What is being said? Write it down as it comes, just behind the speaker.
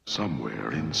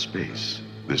Somewhere in space,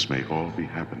 this may all be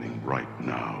happening right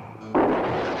now.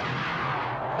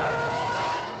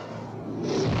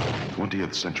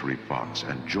 20th Century Fox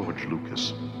and George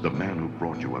Lucas, the man who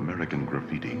brought you American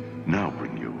Graffiti, now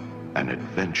bring you an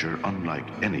adventure unlike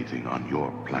anything on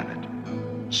your planet.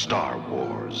 Star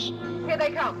Wars. Here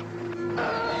they come.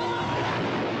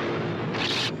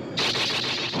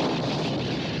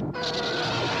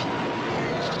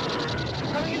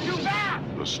 Coming in too fast!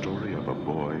 The story of a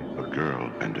boy, a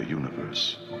girl, and a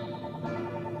universe.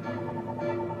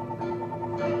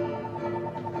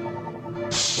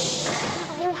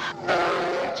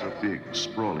 It's a big,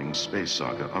 sprawling space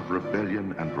saga of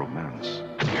rebellion and romance.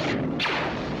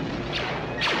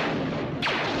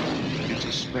 It's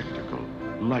a spectacle,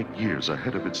 light years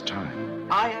ahead of its time.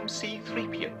 I am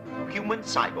C-3PO,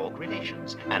 human-cyborg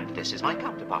relations, and this is my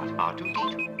counterpart,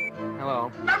 R2-D2.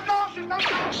 Hello. No sauces, no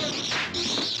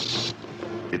sauces!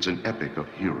 It's an epic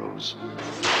of heroes.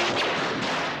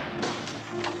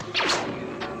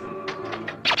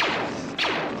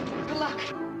 Good luck.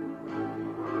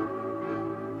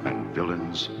 And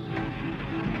villains.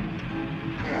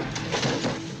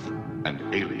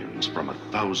 And aliens from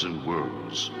 1,000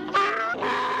 worlds.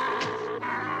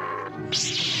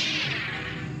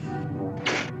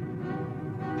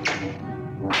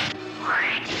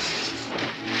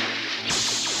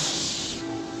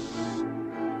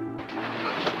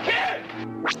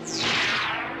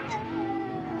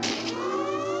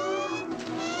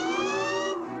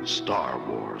 Star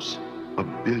Wars,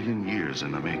 1 billion years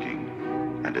in the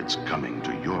making, and it's coming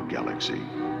to your galaxy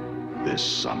this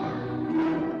summer.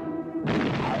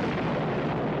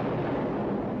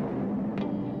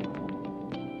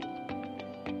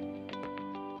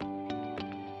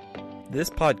 This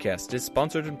podcast is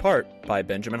sponsored in part by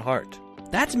Benjamin Hart.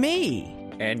 That's me!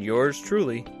 And yours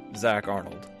truly, Zach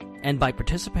Arnold. And by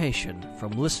participation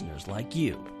from listeners like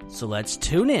you. So let's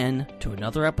tune in to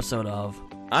another episode of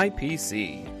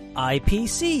IPC.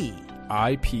 IPC.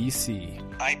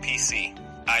 IPC. IPC.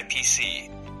 IPC.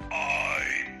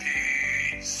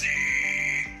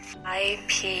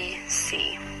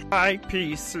 IPC.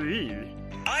 IPC.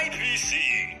 IPC.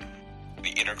 The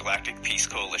Intergalactic Peace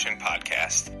Coalition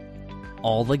podcast.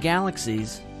 All the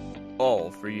galaxies. All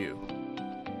for you.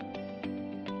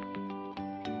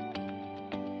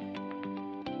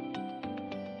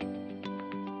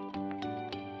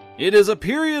 It is a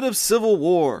period of civil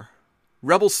war.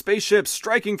 Rebel spaceships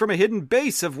striking from a hidden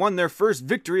base have won their first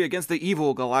victory against the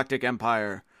evil Galactic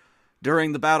Empire.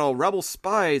 During the battle, Rebel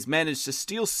spies managed to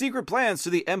steal secret plans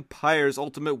to the Empire's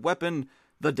ultimate weapon,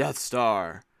 the Death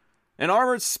Star, an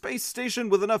armored space station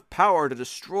with enough power to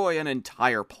destroy an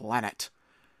entire planet.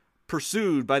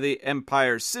 Pursued by the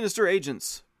Empire's sinister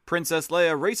agents, Princess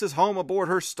Leia races home aboard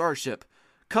her starship,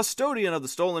 custodian of the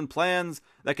stolen plans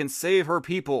that can save her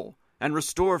people and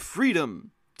restore freedom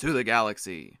to the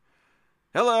galaxy.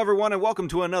 Hello, everyone, and welcome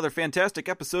to another fantastic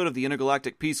episode of the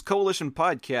Intergalactic Peace Coalition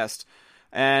podcast.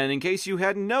 And in case you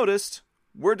hadn't noticed,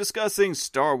 we're discussing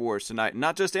Star Wars tonight.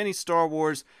 Not just any Star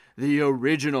Wars, the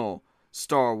original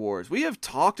Star Wars. We have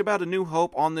talked about A New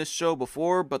Hope on this show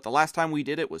before, but the last time we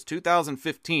did it was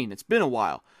 2015. It's been a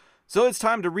while. So it's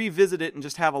time to revisit it and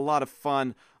just have a lot of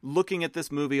fun looking at this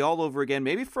movie all over again,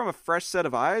 maybe from a fresh set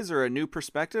of eyes or a new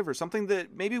perspective or something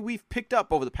that maybe we've picked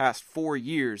up over the past 4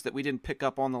 years that we didn't pick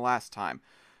up on the last time.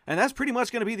 And that's pretty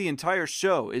much going to be the entire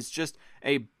show. It's just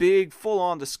a big,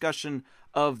 full-on discussion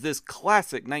of this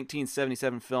classic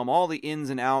 1977 film, all the ins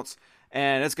and outs,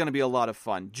 and it's going to be a lot of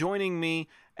fun. Joining me,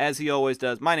 as he always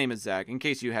does, my name is Zach, in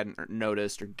case you hadn't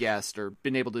noticed or guessed or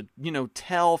been able to,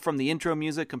 tell from the intro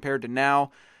music compared to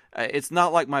now. It's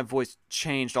not like my voice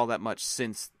changed all that much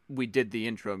since we did the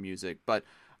intro music, but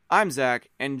I'm Zach,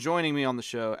 and joining me on the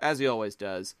show, as he always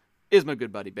does, is my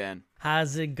good buddy Ben.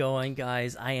 How's it going,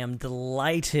 guys? I am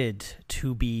delighted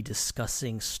to be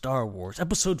discussing Star Wars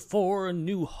Episode 4, A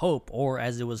New Hope, or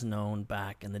as it was known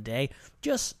back in the day,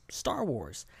 just Star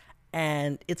Wars.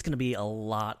 And it's going to be a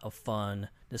lot of fun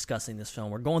discussing this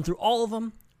film. We're going through all of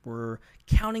them. We're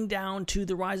counting down to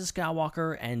The Rise of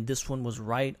Skywalker, and this one was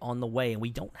right on the way. And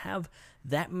we don't have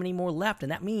that many more left,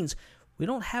 and that means we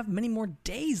don't have many more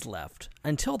days left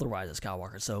until The Rise of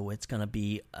Skywalker, so it's going to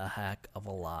be a heck of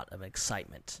a lot of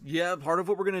excitement. Yeah, part of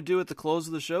what we're going to do at the close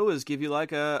of the show is give you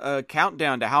like a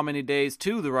countdown to how many days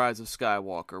to The Rise of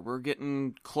Skywalker. We're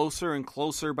getting closer and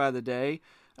closer by the day.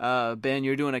 Ben,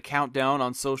 you're doing a countdown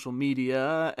on social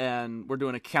media, and we're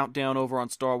doing a countdown over on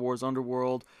Star Wars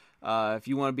Underworld. If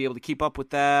you want to be able to keep up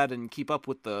with that and keep up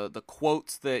with the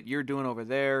quotes that you're doing over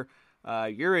there,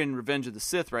 You're in Revenge of the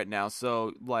Sith right now,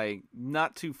 so like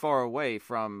not too far away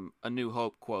from A New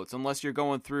Hope quotes, unless you're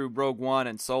going through Rogue One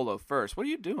and Solo first. What are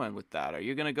you doing with that? Are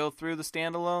you going to go through the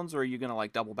standalones, or are you going to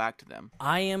like double back to them?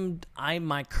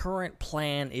 My current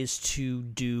plan is to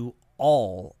do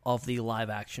all of the live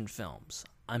action films.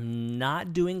 I'm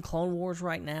not doing Clone Wars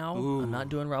right now. Ooh. I'm not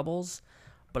doing Rebels.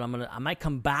 But I might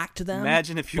come back to them.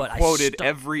 Imagine if you quoted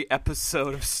every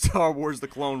episode of Star Wars: The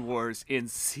Clone Wars in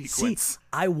sequence. See,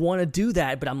 I want to do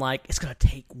that, but I'm like, it's going to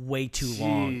take way too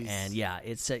long. And yeah,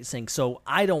 it's saying, so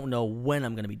I don't know when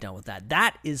I'm going to be done with that.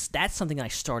 That's something I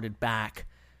started back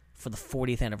for the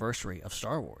 40th anniversary of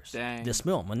Star Wars. Dang. This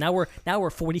film. And now we're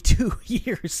 42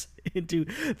 years into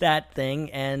that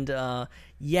thing. And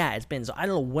yeah, it's been, so I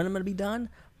don't know when I'm going to be done,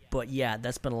 but yeah,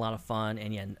 that's been a lot of fun.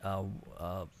 And yeah,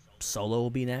 Solo will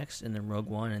be next, and then Rogue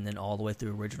One, and then all the way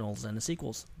through originals and the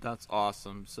sequels. That's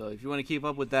awesome. So if you want to keep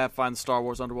up with that, find the Star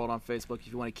Wars Underworld on Facebook.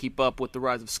 If you want to keep up with the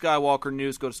Rise of Skywalker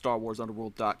news, go to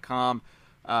StarWarsUnderworld.com.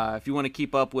 If you want to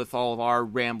keep up with all of our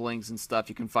ramblings and stuff,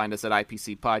 you can find us at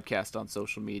IPC Podcast on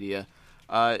social media.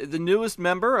 The newest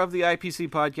member of the IPC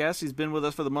Podcast, he's been with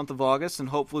us for the month of August, and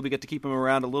hopefully we get to keep him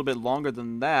around a little bit longer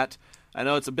than that. I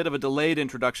know it's a bit of a delayed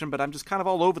introduction, but I'm just kind of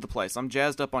all over the place. I'm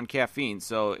jazzed up on caffeine,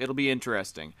 so it'll be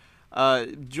interesting.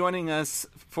 Joining us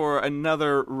for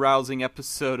another rousing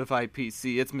episode of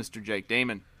IPC, it's Mr. Jake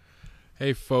Damon.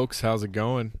 Hey folks, how's it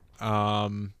going?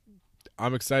 I'm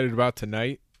excited about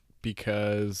tonight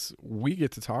because we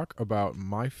get to talk about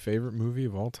my favorite movie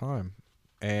of all time.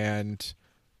 And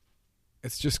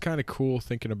it's just kind of cool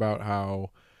thinking about how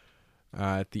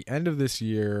at the end of this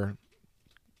year,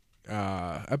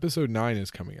 episode 9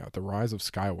 is coming out, The Rise of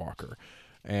Skywalker.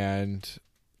 And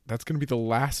that's going to be the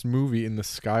last movie in the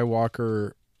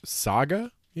Skywalker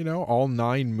saga, you know, all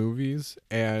 9 movies.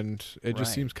 And it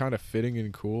just seems kind of fitting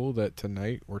and cool that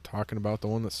tonight we're talking about the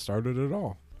one that started it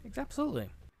all. Absolutely.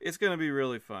 It's going to be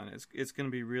really fun. It's going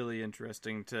to be really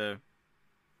interesting to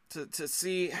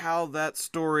see how that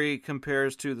story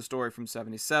compares to the story from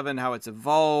 77, how it's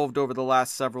evolved over the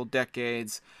last several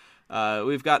decades.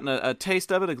 We've gotten a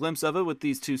taste of it, a glimpse of it with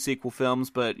these 2 sequel films,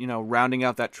 but, you know, rounding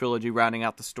out that trilogy, rounding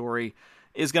out the story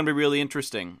is going to be really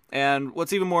interesting. And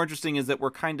what's even more interesting is that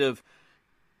we're kind of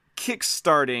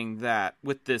kickstarting that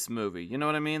with this movie. You know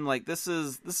what I mean? Like this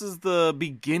is the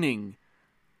beginning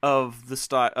of the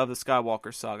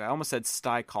Skywalker saga. I almost said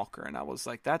Skywalker, and I was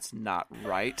like, that's not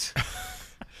right.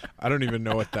 I don't even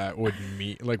know what that would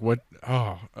mean. Like what?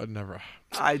 Oh, never.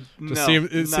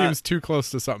 It seems too close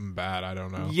to something bad. I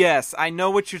don't know. Yes, I know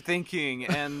what you're thinking,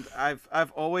 and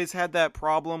I've always had that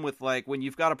problem with like when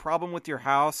you've got a problem with your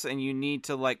house and you need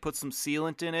to like put some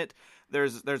sealant in it.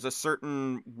 There's a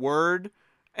certain word,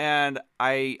 and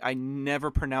I never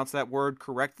pronounce that word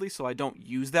correctly, so I don't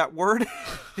use that word.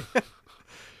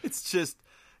 It's just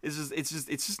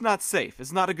not safe.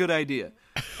 It's not a good idea.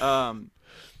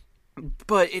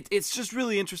 But it's just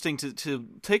really interesting to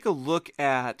take a look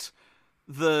at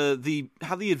the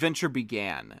how the adventure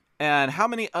began and how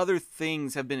many other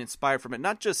things have been inspired from it.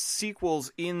 Not just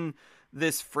sequels in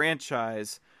this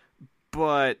franchise,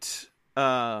 but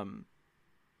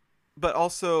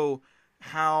also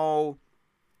how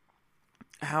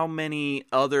many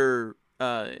other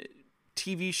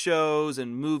TV shows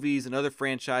and movies and other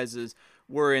franchises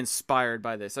were inspired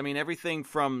by this. I mean, everything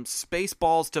from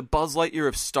Spaceballs to Buzz Lightyear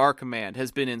of Star Command has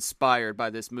been inspired by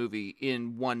this movie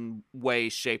in one way,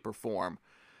 shape, or form.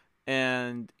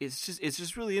 And it's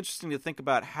just really interesting to think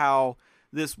about how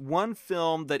this one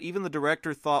film that even the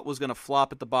director thought was going to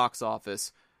flop at the box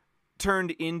office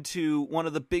turned into one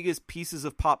of the biggest pieces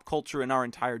of pop culture in our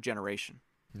entire generation.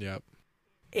 Yep.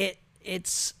 I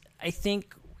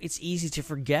think it's easy to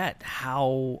forget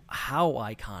how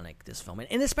iconic this film is.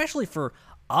 And especially for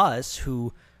us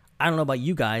who, I don't know about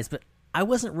you guys, but I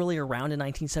wasn't really around in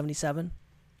 1977.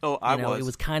 Oh, I was. It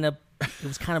was kind of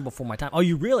before my time. Oh,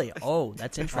 you really? Oh,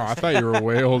 that's interesting. Oh, I thought you were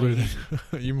way older than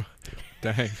you.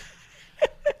 Dang.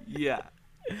 Yeah.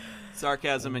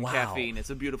 Sarcasm and caffeine.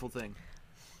 It's a beautiful thing.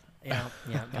 Yeah,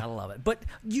 gotta love it. But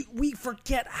we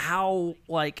forget how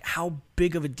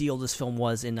big of a deal this film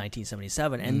was in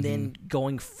 1977, and then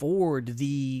going forward,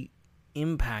 the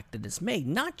impact that it's made.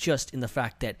 Not just in the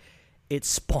fact that it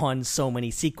spawned so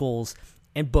many sequels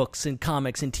and books and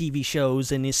comics and TV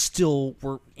shows, and is still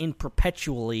we're in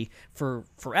perpetually for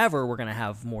forever. We're gonna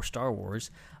have more Star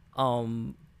Wars,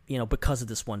 because of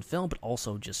this one film, but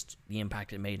also just the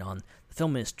impact it made on the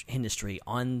film industry,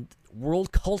 on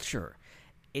world culture.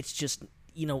 It's just,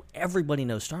 everybody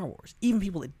knows Star Wars. Even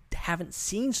people that haven't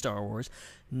seen Star Wars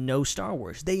know Star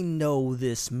Wars. They know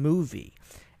this movie.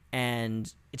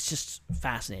 And it's just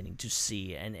fascinating to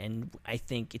see, and I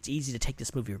think it's easy to take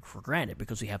this movie for granted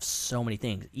because we have so many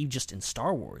things, even just in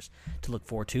Star Wars, to look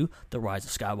forward to. The Rise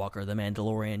of Skywalker, The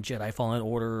Mandalorian, Jedi Fallen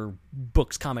Order,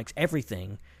 books, comics,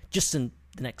 everything, just in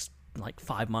the next,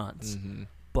 5 months. Mm-hmm.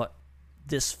 But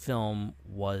this film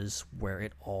was where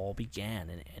it all began,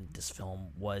 and this film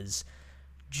was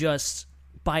just,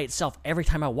 by itself, every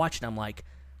time I watch it, I'm like,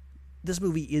 this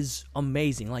movie is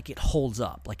amazing. Like, it holds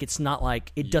up. Like, it's not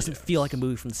like, it doesn't feel like a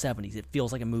movie from the 70s. It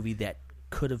feels like a movie that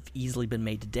could have easily been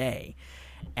made today.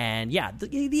 And yeah,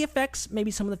 the effects,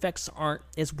 maybe some of the effects aren't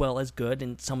as well as good,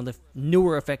 and some of the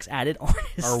newer effects added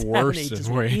aren't worse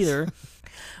in ways either.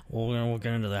 We'll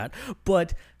get into that.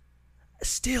 But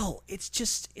still,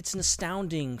 it's an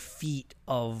astounding feat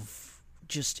of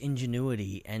just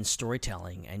ingenuity and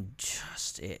storytelling, and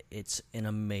just it's an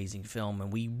amazing film,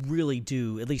 and we really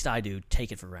do, at least I do,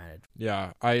 take it for granted.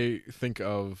 Yeah, I think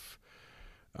of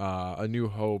A New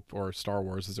Hope, or Star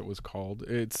Wars as it was called.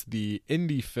 It's the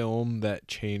indie film that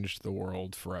changed the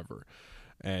world forever,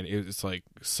 and it's like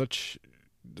such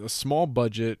a small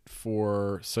budget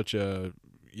for such a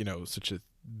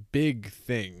big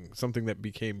thing, something that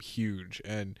became huge.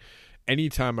 And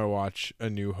anytime I watch A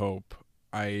New Hope,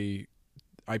 I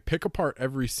pick apart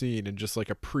every scene and just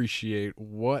appreciate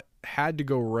what had to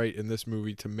go right in this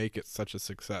movie to make it such a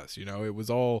success. It was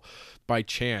all by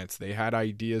chance. They had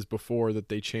ideas before that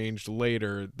they changed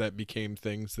later that became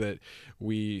things that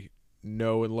we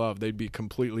know and love. They'd be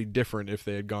completely different if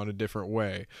they had gone a different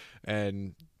way,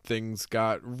 and things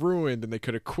got ruined and they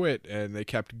could have quit, and they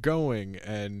kept going,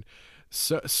 and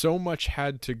so much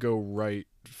had to go right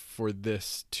for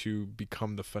this to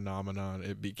become the phenomenon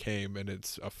it became. And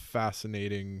it's a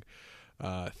fascinating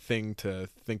thing to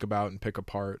think about and pick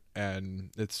apart, and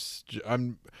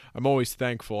I'm always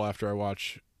thankful after I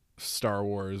watch Star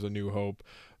Wars A New Hope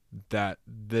that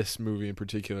this movie in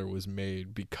particular was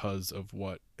made because of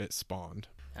what it spawned.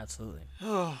 Absolutely.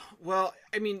 Oh, well,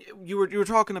 I mean, you were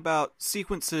talking about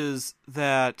sequences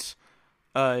that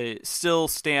still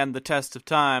stand the test of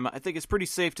time. I think it's pretty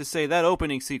safe to say that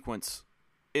opening sequence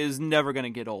is never going to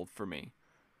get old for me.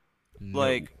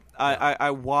 No.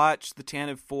 I watched the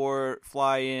Tantive 4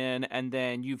 fly in, and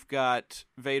then you've got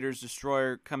Vader's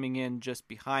destroyer coming in just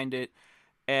behind it,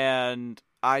 and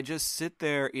I just sit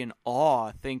there in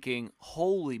awe thinking,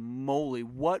 holy moly,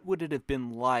 what would it have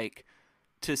been like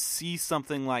to see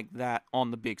something like that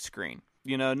on the big screen?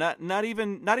 Not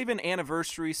even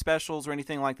anniversary specials or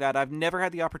anything like that. I've never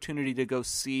had the opportunity to go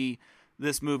see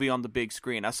this movie on the big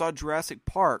screen. I saw Jurassic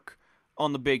Park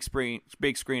on the big screen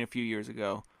a few years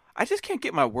ago. I just can't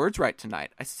get my words right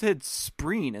tonight. I said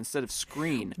spreen instead of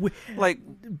screen.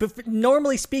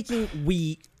 Normally speaking,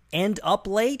 we end up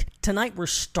late. Tonight we're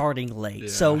starting late. Yeah.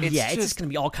 So it's just going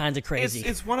to be all kinds of crazy.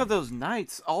 It's one of those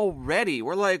nights already.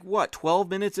 We're 12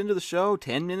 minutes into the show,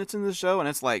 10 minutes into the show, and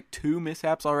it's 2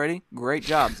 mishaps already? Great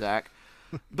job, Zach.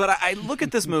 But I look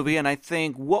at this movie and I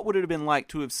think, what would it have been like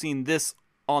to have seen this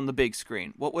on the big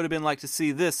screen? What would it have been like to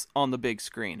see this on the big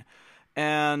screen?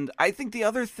 And I think the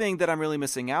other thing that I'm really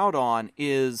missing out on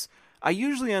is I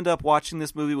usually end up watching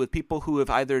this movie with people who have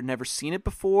either never seen it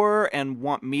before and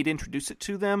want me to introduce it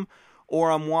to them, or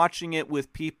I'm watching it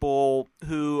with people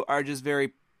who are just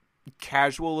very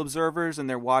casual observers and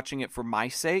they're watching it for my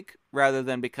sake rather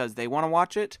than because they want to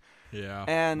watch it. Yeah.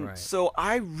 And so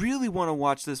I really want to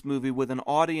watch this movie with an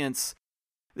audience.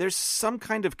 There's some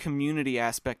kind of community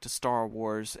aspect to Star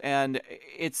Wars, and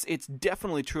it's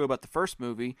definitely true about the first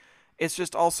movie. It's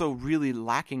just also really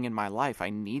lacking in my life.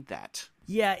 I need that.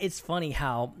 Yeah, it's funny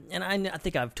how, and I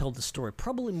think I've told the story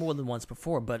probably more than once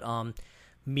before, but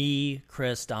me,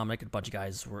 Chris, Dominic, and a bunch of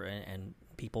guys and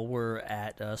people were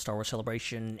at Star Wars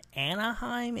Celebration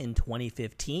Anaheim in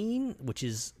 2015, which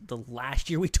is the last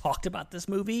year we talked about this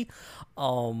movie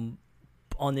on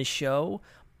this show,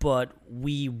 but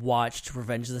we watched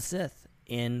Revenge of the Sith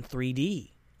in 3D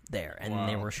there, and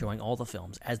they were showing all the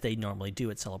films, as they normally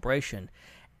do at Celebration.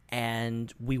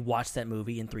 And we watched that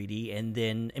movie in 3D, and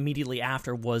then immediately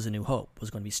after was A New Hope was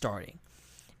going to be starting.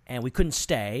 And we couldn't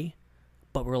stay,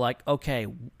 but we're like, okay,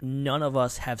 none of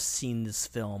us have seen this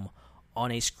film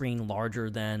on a screen larger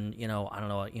than,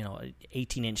 an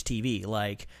 18-inch TV.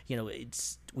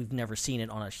 We've never seen it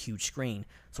on a huge screen.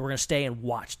 So we're going to stay and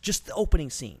watch just the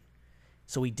opening scene.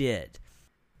 So we did.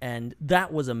 And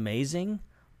that was amazing,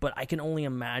 but I can only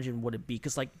imagine what it'd be,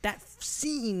 because that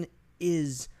scene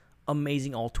is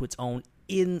amazing all to its own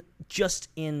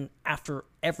after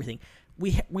everything.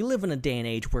 We live in a day and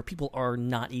age where people are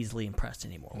not easily impressed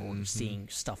anymore. Mm-hmm. We're seeing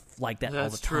stuff like that all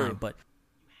the time, true. But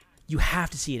you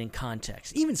have to see it in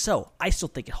context. Even so, I still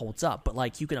think it holds up,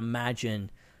 but you can imagine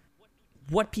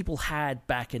what people had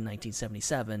back in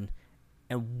 1977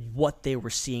 and what they were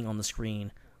seeing on the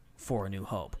screen for A New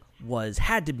Hope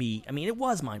had to be, I mean, it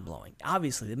was mind-blowing.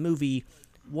 Obviously, the movie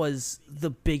was the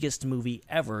biggest movie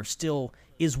ever, still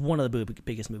is one of the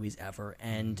biggest movies ever,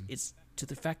 and it's to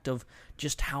the effect of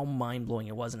just how mind-blowing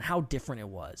it was and how different it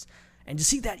was. And to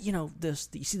see that,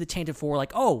 you see the Tainted Four,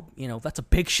 like, oh, that's a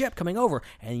big ship coming over,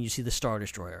 and you see the Star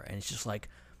Destroyer, and it's just like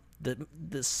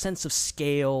the sense of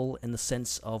scale and the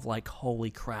sense of like,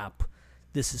 holy crap,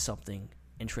 this is something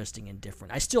interesting and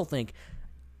different.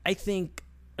 I think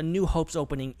A New Hope's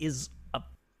opening is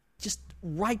just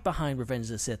right behind Revenge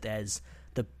of the Sith as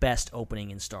the best opening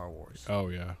in Star Wars. Oh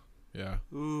yeah, yeah.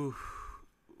 Ooh,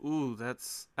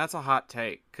 that's a hot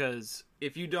take, because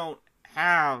if you don't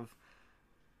have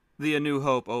the A New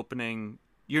Hope opening,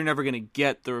 you're never going to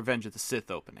get the Revenge of the Sith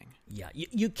opening. Yeah,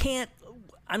 you can't.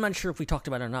 I'm not sure if we talked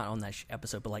about it or not on that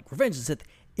episode, but like Revenge of the Sith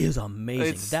is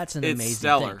amazing. That's an amazing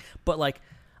stellar thing. But like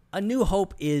A New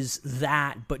Hope is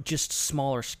that, but just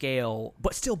smaller scale,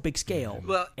 but still big scale.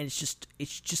 Well, and it's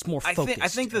just more focused. I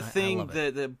think the thing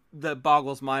that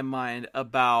boggles my mind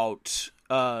about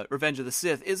Revenge of the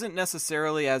Sith isn't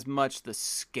necessarily as much the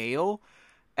scale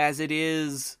as it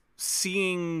is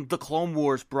seeing the Clone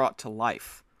Wars brought to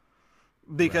life.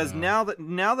 Because now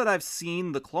that I've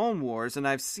seen the Clone Wars and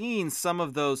I've seen some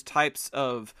of those types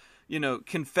of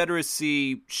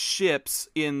Confederacy ships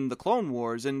in the Clone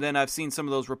Wars, and then I've seen some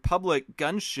of those Republic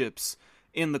gunships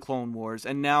in the Clone Wars,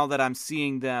 and now that I'm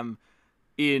seeing them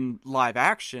in live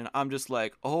action, I'm just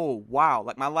like, oh wow.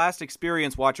 Like my last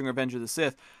experience watching Revenge of the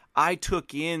Sith, I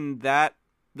took in that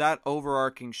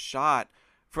overarching shot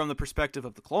from the perspective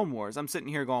of the Clone Wars. I'm sitting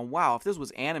here going, wow, if this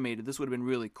was animated, this would have been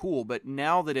really cool. But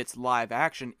now that it's live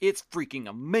action, it's freaking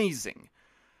amazing.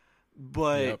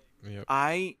 But yep.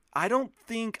 I don't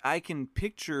think I can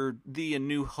picture the A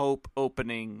New Hope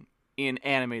opening in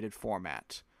animated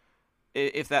format,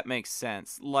 if that makes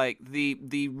sense. Like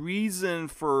the reason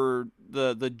for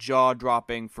the jaw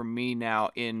dropping for me now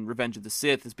in Revenge of the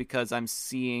Sith is because I'm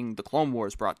seeing the Clone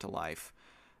Wars brought to life.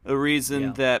 The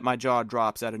reason that my jaw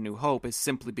drops at A New Hope is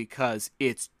simply because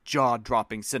it's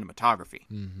jaw-dropping cinematography.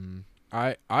 Mm-hmm.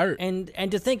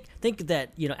 And to think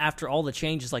that after all the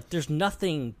changes, like there's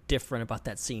nothing different about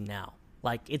that scene now.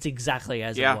 Like it's exactly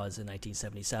as it was in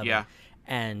 1977. Yeah.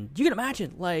 And you can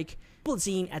imagine, like, people had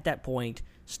seen at that point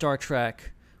Star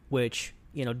Trek, which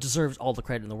deserves all the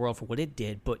credit in the world for what it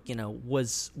did, but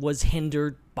was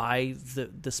hindered by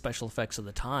the special effects of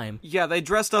the time. Yeah, they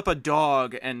dressed up a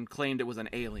dog and claimed it was an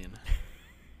alien.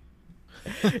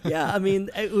 Yeah, I mean,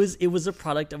 it was a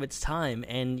product of its time,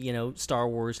 and Star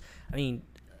Wars. I mean,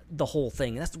 the whole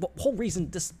thing. That's the whole reason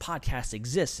this podcast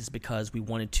exists, is because we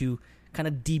wanted to kind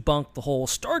of debunk the whole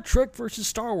Star Trek versus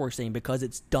Star Wars thing, because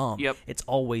it's dumb. Yep, it's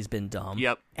always been dumb.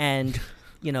 Yep, and.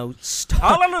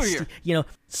 Hallelujah.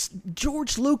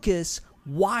 George Lucas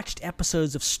watched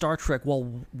episodes of Star Trek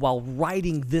while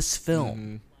writing this film.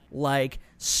 Mm-hmm. Like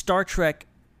Star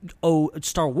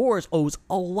Wars owes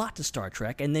a lot to Star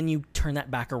Trek, and then you turn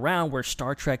that back around where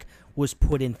Star Trek was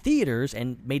put in theaters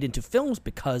and made into films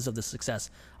because of the success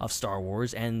of Star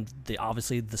Wars and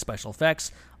obviously the special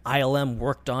effects. ILM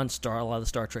worked on a lot of the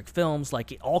Star Trek films.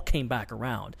 Like it all came back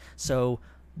around. So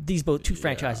these two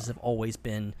franchises have always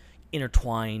been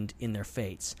intertwined in their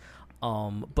fates,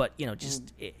 but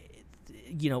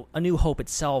A New Hope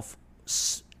itself,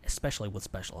 especially with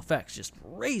special effects, just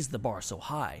raised the bar so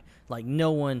high. Like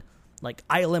no one, like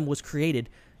ILM was created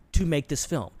to make this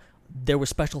film. There were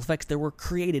special effects that were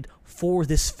created for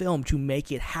this film to make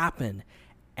it happen,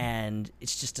 and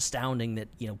it's just astounding that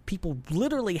people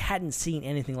literally hadn't seen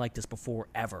anything like this before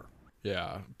ever.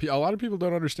 Yeah, a lot of people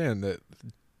don't understand that,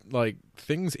 like,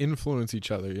 things influence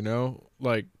each other.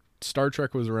 Like. Star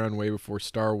Trek was around way before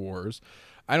Star Wars.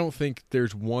 I don't think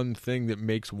there's one thing that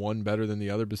makes one better than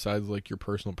the other besides like your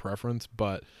personal preference.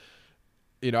 But,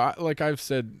 like I've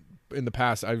said in the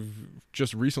past, I've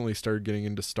just recently started getting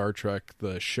into Star Trek,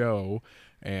 the show,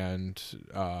 and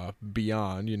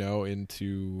beyond,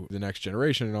 into the Next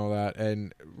Generation and all that.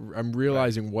 And I'm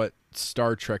realizing what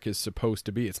Star Trek is supposed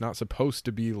to be. It's not supposed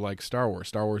to be like Star Wars.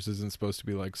 Star Wars isn't supposed to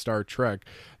be like Star Trek.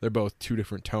 They're both two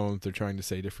different tones. They're trying to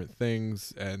say different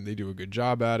things, and they do a good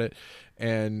job at it.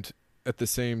 And at the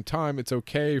same time, it's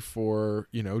okay for,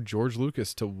 George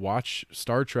Lucas to watch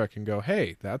Star Trek and go,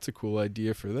 hey, that's a cool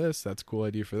idea for this. That's a cool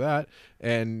idea for that.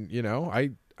 And,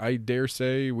 I dare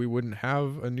say we wouldn't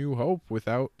have A New Hope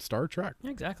without Star Trek.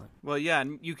 Exactly. Well, yeah,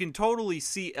 and you can totally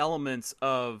see elements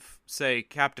of, say,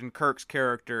 Captain Kirk's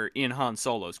character in Han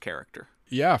Solo's character.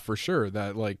 Yeah, for sure.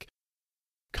 That, like,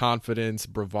 confidence,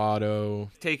 bravado.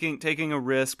 Taking a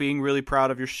risk, being really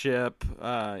proud of your ship.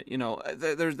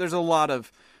 There's a lot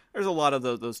of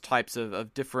those types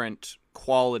of different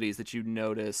qualities that you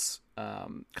notice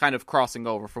kind of crossing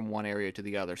over from one area to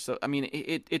the other. So I mean,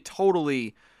 it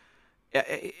totally.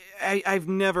 I've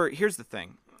never. Here's the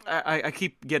thing. I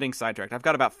keep getting sidetracked. I've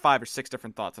got about 5 or 6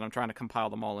 different thoughts, and I'm trying to compile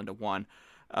them all into one.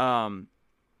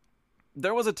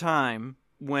 There was a time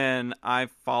when I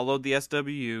followed the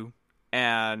SWU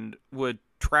and would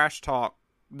trash talk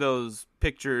those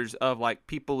pictures of like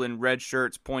people in red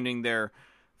shirts pointing their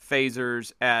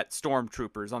phasers at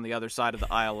stormtroopers on the other side of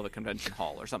the aisle of a convention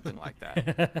hall or something like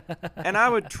that. And I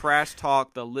would trash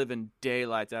talk the living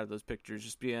daylights out of those pictures,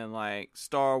 just being like,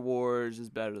 Star Wars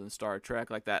is better than Star Trek,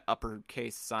 like that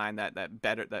uppercase sign,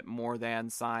 that more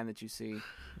than sign that you see.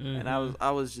 Mm-hmm. And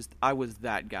I was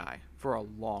that guy for a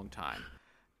long time.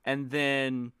 And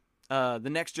then The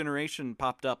Next Generation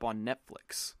popped up on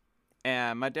Netflix.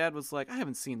 And my dad was like, I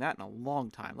haven't seen that in a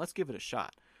long time. Let's give it a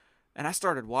shot. And I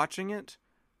started watching it.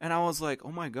 And I was like,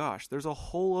 oh my gosh, there's a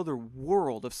whole other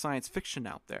world of science fiction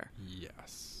out there.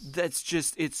 Yes. That's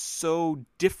just, it's so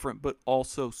different, but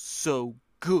also so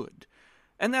good.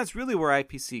 And that's really where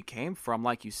IPC came from,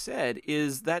 like you said,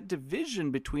 is that division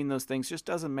between those things just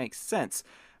doesn't make sense.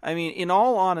 I mean, in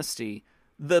all honesty,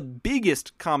 the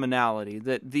biggest commonality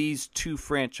that these two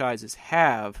franchises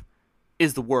have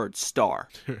is the word star.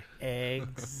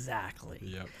 Exactly.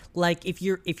 Yep. Like if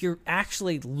you're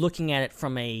actually looking at it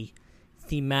from a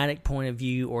thematic point of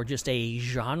view or just a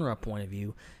genre point of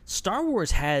view, Star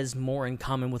Wars has more in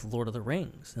common with Lord of the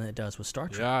Rings than it does with Star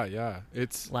Trek. Yeah.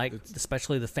 It's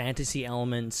especially the fantasy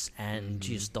elements and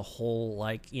just the whole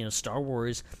Star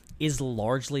Wars is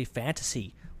largely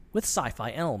fantasy with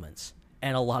sci-fi elements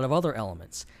and a lot of other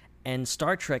elements. And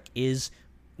Star Trek is,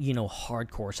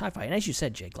 hardcore sci-fi. And as you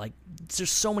said, Jake, like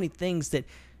there's so many things that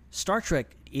Star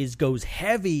Trek goes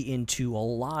heavy into a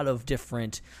lot of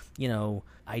different,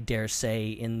 I dare say,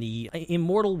 in the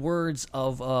immortal words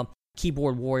of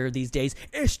keyboard warrior these days,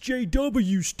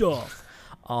 SJW stuff.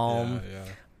 Yeah.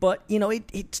 But,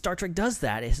 Star Trek does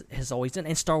that, has always done,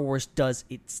 and Star Wars does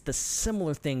the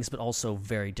similar things, but also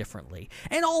very differently.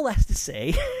 And all that to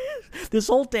say, this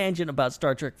whole tangent about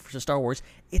Star Trek versus Star Wars,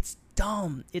 it's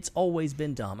dumb. It's always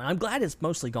been dumb. And I'm glad it's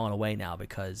mostly gone away now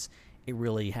because it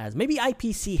really has. Maybe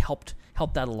IPC helped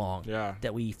that along. Yeah.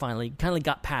 That we finally kind of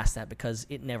got past that because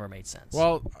it never made sense.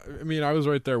 Well, I mean, I was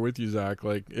right there with you, Zach.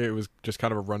 Like, it was just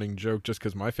kind of a running joke just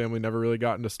because my family never really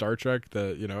got into Star Trek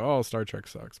that, Star Trek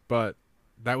sucks. But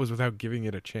that was without giving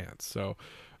it a chance. So,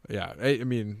 yeah, I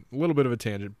mean, a little bit of a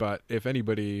tangent, but if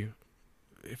anybody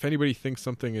thinks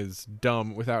something is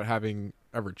dumb without having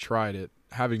ever tried it,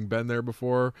 having been there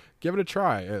before, give it a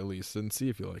try at least and see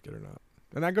if you like it or not.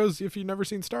 And that goes if you've never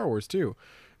seen Star Wars too.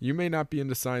 You may not be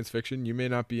into science fiction, you may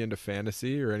not be into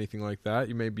fantasy or anything like that.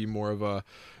 You may be more of a,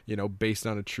 based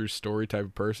on a true story type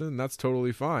of person, and that's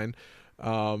totally fine.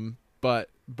 But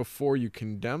before you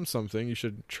condemn something, you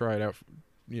should try it out,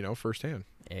 firsthand.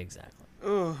 Exactly.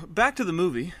 Back to the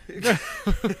movie.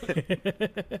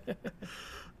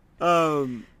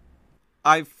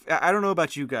 I don't know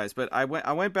about you guys, but I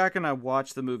went back and I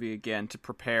watched the movie again to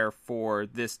prepare for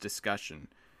this discussion.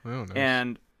 Oh, nice.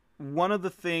 And one of the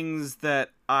things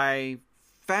that I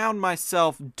found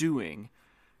myself doing,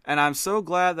 and I'm so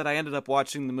glad that I ended up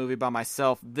watching the movie by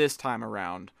myself this time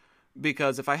around,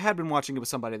 because if I had been watching it with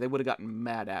somebody, they would have gotten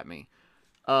mad at me.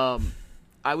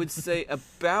 I would say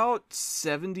about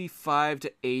 75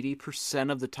 to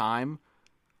 80% of the time,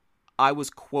 I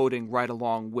was quoting right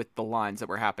along with the lines that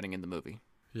were happening in the movie.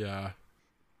 Yeah.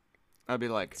 I'd be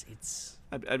like,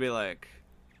 I'd be like,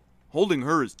 holding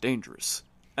her is dangerous.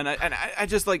 And I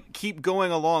just like keep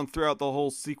going along throughout the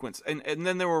whole sequence. And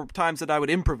then there were times that I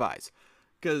would improvise.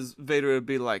 Because Vader would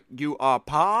be like, you are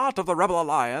part of the Rebel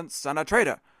Alliance and a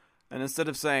traitor. And instead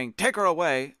of saying, take her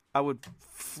away, I would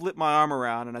flip my arm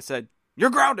around and I said,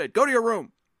 you're grounded. Go to your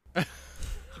room.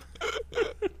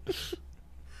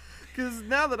 Because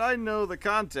now that I know the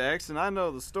context and I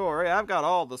know the story, I've got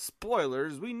all the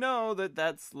spoilers. We know that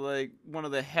that's like one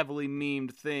of the heavily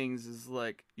memed things is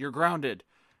like, you're grounded.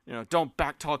 Don't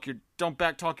backtalk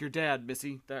your dad,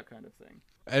 Missy. That kind of thing.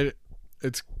 And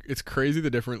it's crazy the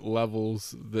different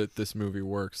levels that this movie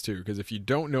works too. Because if you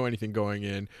don't know anything going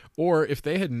in, or if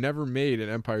they had never made an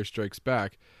Empire Strikes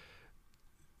Back,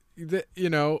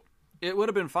 it would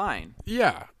have been fine.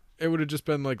 Yeah. It would have just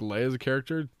been like Leia's a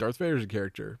character, Darth Vader's a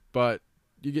character. But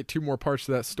you get 2 more parts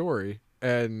to that story,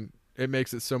 and it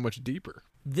makes it so much deeper.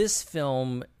 This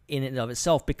film, in and of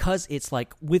itself, because it's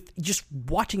like, with just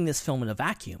watching this film in a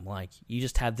vacuum, like, you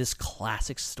just have this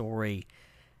classic story,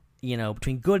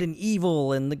 between good and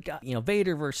evil, and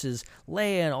Vader versus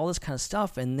Leia and all this kind of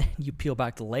stuff, and then you peel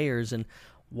back the layers and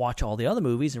watch all the other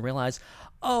movies and realize,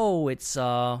 oh, it's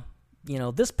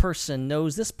this person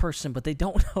knows this person, but they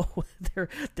don't know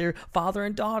their father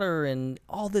and daughter and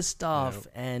all this stuff.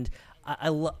 Yeah. And I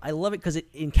love it because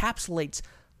it encapsulates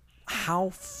how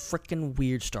freaking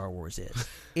weird Star Wars is.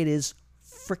 It is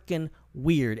freaking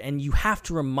weird, and you have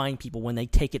to remind people when they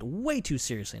take it way too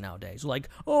seriously nowadays. Like,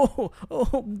 oh,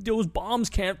 those bombs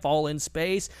can't fall in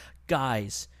space,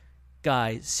 guys.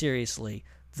 Seriously,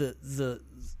 the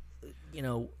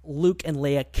Luke and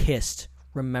Leia kissed.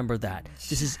 Remember that.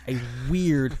 This is a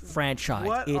weird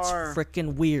franchise. It's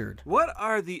freaking weird. What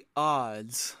are the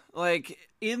odds? Like,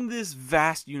 in this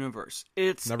vast universe,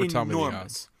 it's Never enormous. Tell me the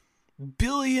odds.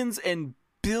 Billions and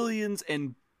billions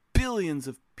and billions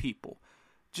of people.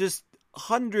 Just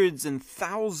hundreds and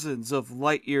thousands of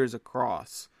light years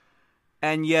across.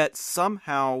 And yet,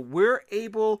 somehow, we're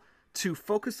able to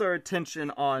focus our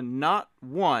attention on not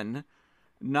one,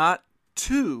 not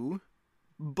two,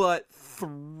 but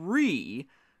three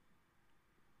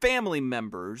family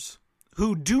members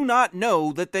who do not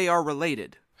know that they are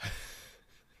related.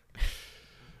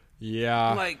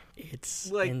 Yeah. Like,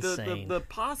 it's like insane. the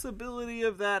possibility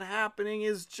of that happening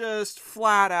is just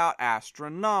flat out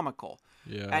astronomical.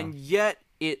 Yeah. And yet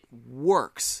it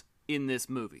works in this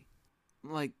movie.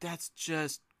 Like, that's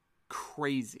just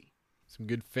crazy. Some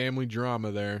good family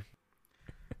drama there.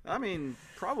 I mean,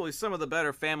 probably some of the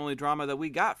better family drama that we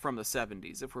got from the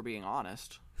 70s, if we're being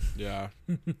honest. Yeah.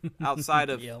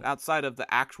 Outside of the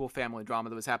actual family drama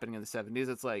that was happening in the 70s,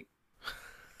 it's like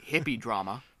hippie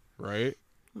drama. Right?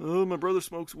 Oh, my brother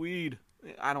smokes weed.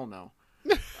 I don't know.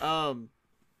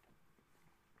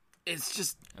 It's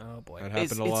just... Oh, boy. That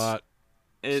happened a lot.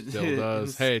 It still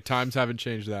does. Hey, times haven't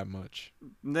changed that much.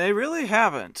 They really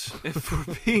haven't, if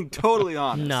we're being totally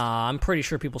honest. Nah, I'm pretty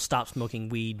sure people stopped smoking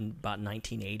weed in about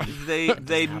 1980.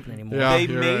 They happen anymore. Yeah, they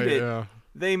made right, it. Yeah.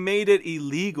 They made it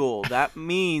illegal. That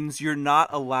means you're not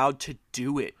allowed to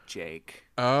do it, Jake.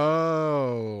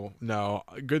 Oh, no.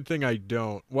 Good thing I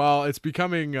don't. Well, it's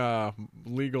becoming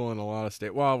legal in a lot of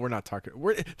states. Well, we're not talking.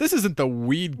 This isn't the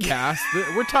weed cast.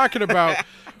 We're talking about...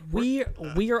 We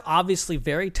are obviously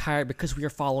very tired because we are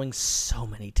following so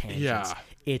many tangents. Yeah.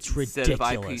 It's ridiculous.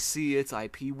 Instead of IPC, it's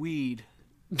IP weed.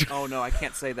 Oh, no, I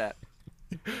can't say that.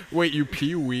 Wait, you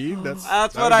pee weed?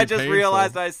 That's what I just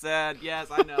realized I said. Yes,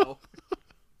 I know.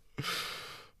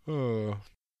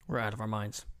 We're out of our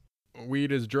minds.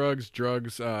 Weed is drugs.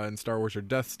 Drugs in Star Wars are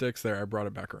death sticks. There, I brought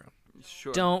it back around.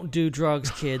 Sure. Don't do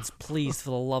drugs, kids. Please,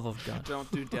 for the love of God.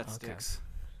 Don't do death sticks.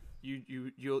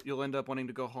 You'll end up wanting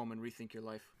to go home and rethink your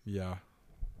life. Yeah.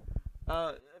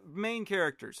 Main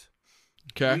characters.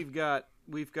 Okay.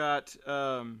 We've got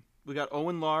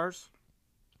Owen Lars.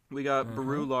 We got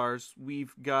Beru Lars.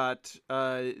 We've got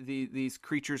these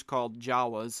creatures called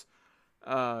Jawas.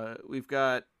 We've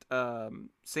got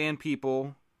Sand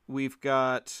People. We've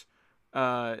got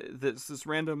this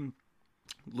random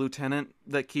lieutenant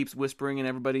that keeps whispering in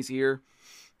everybody's ear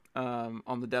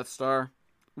on the Death Star.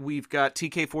 We've got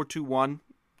TK-421,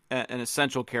 an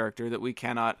essential character that we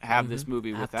cannot have this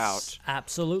movie without.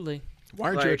 Absolutely. Why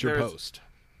aren't you at your post?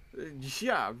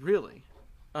 Yeah, really.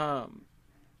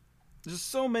 There's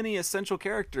so many essential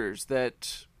characters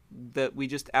that we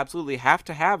just absolutely have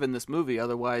to have in this movie.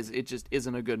 Otherwise, it just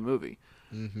isn't a good movie.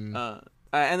 Mm-hmm.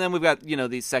 And then we've got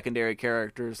these secondary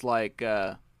characters like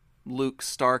Luke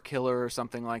Starkiller or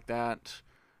something like that.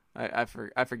 I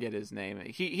forget his name.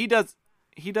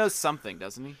 He does something,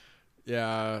 doesn't he?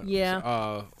 Yeah.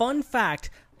 Yeah. Fun fact: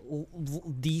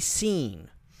 the scene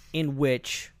in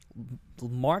which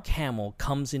Mark Hamill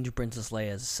comes into Princess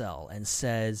Leia's cell and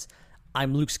says,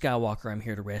 "I'm Luke Skywalker. I'm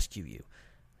here to rescue you."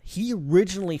 He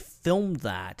originally filmed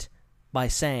that by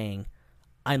saying,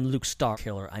 "I'm Luke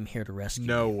Starkiller. I'm here to rescue you."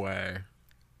 No way.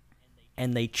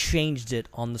 And they changed it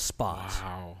on the spot.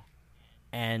 Wow.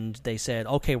 And they said,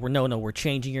 "Okay, we're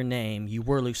changing your name. You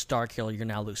were Luke Starkiller. You're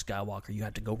now Luke Skywalker. You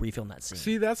have to go refilm that scene."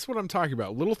 See, that's what I'm talking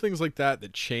about. Little things like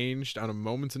that changed on a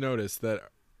moment's notice that,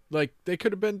 like, they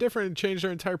could have been different and changed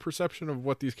their entire perception of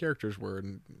what these characters were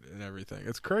and everything.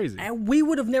 It's crazy. And we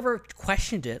would have never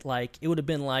questioned it. Like, it would have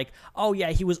been like, "Oh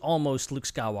yeah, he was almost Luke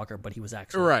Skywalker, but he was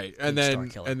actually right." And Luke then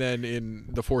Starkiller. and then in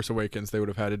The Force Awakens, they would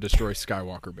have had to destroy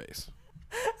Skywalker base.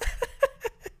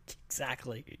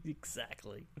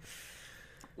 Exactly.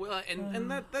 Well,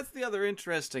 and that's the other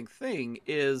interesting thing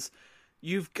is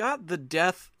you've got the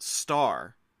Death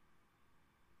Star,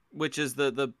 which is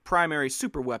the primary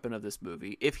super weapon of this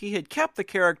movie. If he had kept the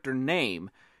character name,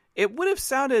 it would have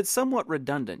sounded somewhat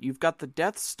redundant. You've got the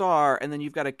Death Star, and then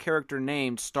you've got a character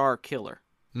named Star Killer.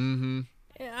 Mm-hmm.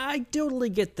 I totally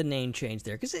get the name change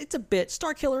there because it's a bit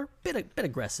Starkiller, bit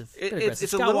aggressive.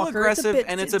 It's a little aggressive,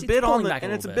 and it's a bit on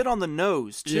the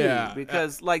nose too. Yeah.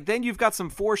 Because like then you've got some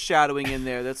foreshadowing in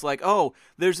there that's like, oh,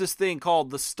 there's this thing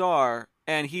called the Star,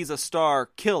 and he's a Star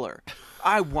Killer.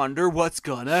 I wonder what's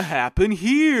gonna happen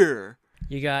here.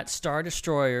 You got Star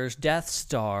Destroyers, Death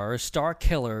Stars, Star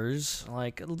Killers.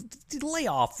 Like, lay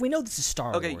off. We know this is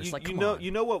Star Wars.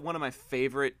 You know what one of my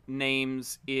favorite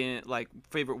names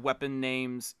favorite weapon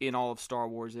names in all of Star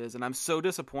Wars is, and I'm so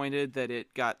disappointed that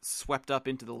it got swept up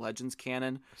into the Legends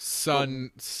canon.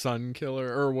 Sun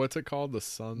Killer, or what's it called? The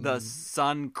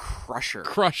Sun Crusher.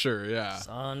 Crusher, yeah.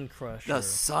 Sun Crusher. The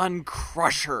Sun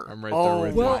Crusher. I'm right there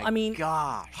with you. Well, I mean,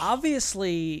 gosh.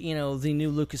 Obviously, the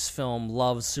new Lucasfilm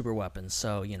loves super weapons.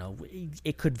 So,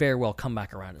 it could very well come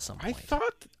back around at some point.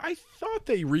 I thought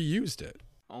they reused it.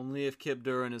 Only if Kip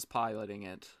Duran is piloting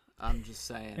it. I'm just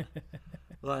saying.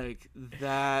 Like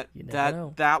that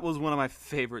was one of my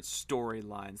favorite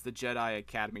storylines, the Jedi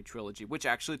Academy trilogy, which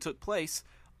actually took place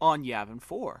on Yavin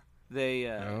 4. They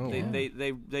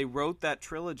wrote that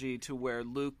trilogy to where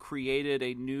Luke created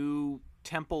a new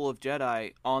temple of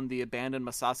Jedi on the abandoned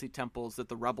Massassi temples that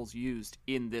the rebels used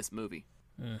in this movie.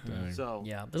 Mm-hmm. So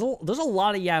yeah, there's a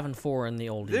lot of Yavin 4 in the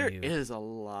old There EU. is a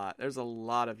lot. There's a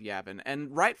lot of Yavin,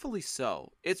 and rightfully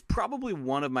so. It's probably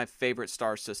one of my favorite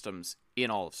star systems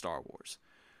in all of Star Wars,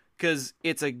 because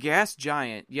it's a gas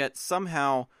giant, yet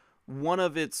somehow one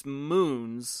of its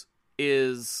moons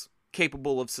is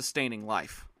capable of sustaining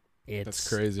life. That's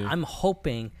crazy. I'm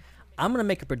going to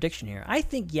make a prediction here. I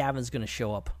think Yavin's going to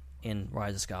show up in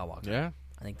Rise of Skywalker. Yeah.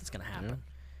 I think that's going to happen.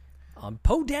 Yeah.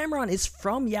 Poe Dameron is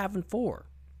from Yavin 4.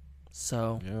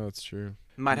 So yeah, that's true.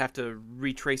 Might have to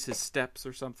retrace his steps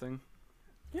or something.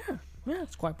 Yeah,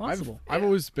 it's quite possible. I've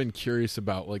always been curious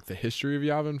about like the history of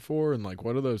Yavin 4 and like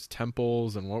what are those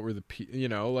temples and what were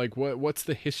what's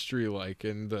the history like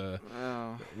and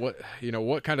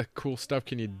what kind of cool stuff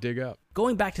can you dig up?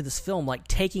 Going back to this film, like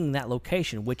taking that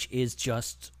location, which is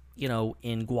just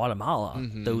in Guatemala,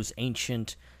 those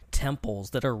ancient temples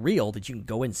that are real that you can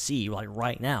go and see like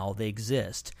right now, they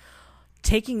exist.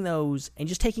 Taking those and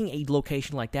just taking a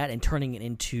location like that and turning it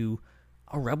into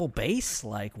a rebel base,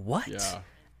 like what? Yeah.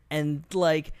 And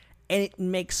it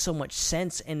makes so much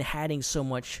sense and adding so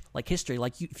much like history.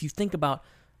 Like if you think about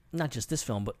not just this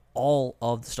film, but all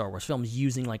of the Star Wars films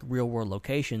using like real world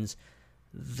locations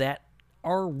that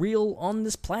are real on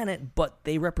this planet, but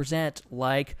they represent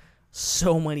like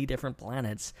so many different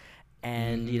planets.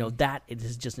 And, that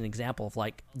is just an example of,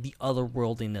 like, the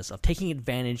otherworldliness of taking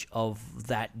advantage of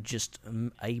that just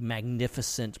a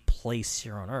magnificent place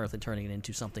here on Earth and turning it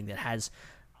into something that has,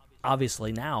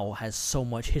 obviously now, has so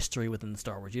much history within the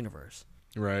Star Wars universe.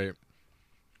 Right.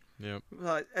 Yep.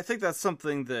 Well, I think that's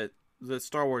something that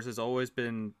Star Wars has always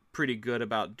been pretty good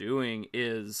about doing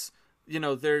is,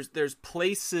 there's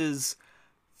places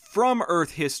from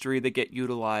Earth history that get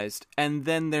utilized, and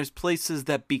then there's places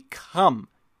that become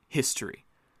history.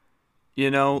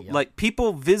 Like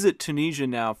people visit Tunisia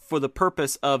now for the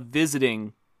purpose of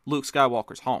visiting Luke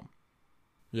Skywalker's home.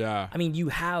 Yeah. I mean, you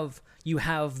have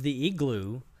the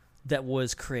igloo that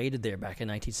was created there back in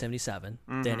 1977.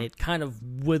 Then it kind of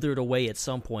withered away at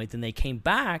some point. Then they came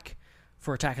back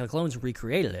for Attack of the Clones and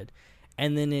recreated it.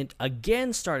 And then it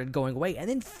again started going away. And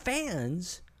then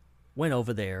fans went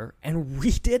over there and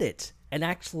redid it and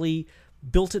actually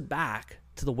built it back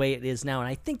to the way it is now. And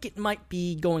I think it might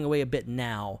be going away a bit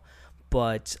now,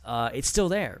 but it's still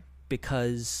there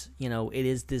because, it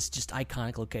is this just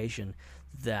iconic location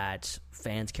that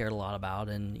fans cared a lot about,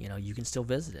 and, you can still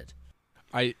visit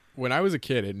it. When I was a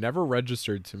kid, it never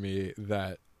registered to me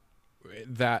that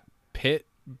pit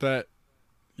that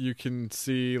you can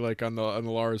see like on the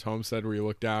Lars homestead where you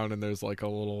look down and there's like a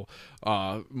little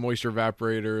moisture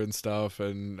evaporator and stuff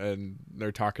and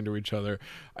they're talking to each other.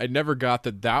 I never got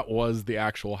that was the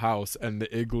actual house and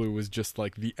the igloo was just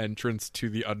like the entrance to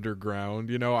the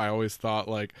underground. I always thought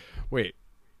like, wait,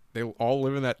 they all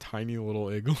live in that tiny little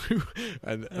igloo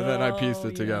and then I pieced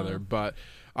it together. But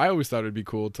I always thought it'd be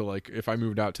cool to like if I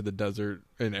moved out to the desert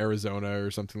in Arizona or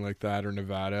something like that or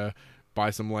Nevada, buy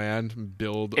some land,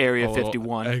 build Area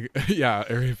 51. Yeah,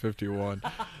 Area 51.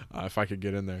 If I could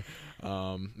get in there,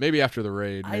 maybe after the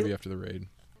raid.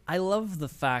 I love the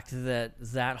fact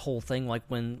that whole thing, like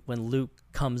when Luke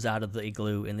comes out of the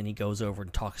igloo and then he goes over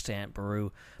and talks to Aunt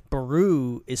Beru.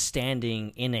 Beru is standing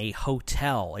in a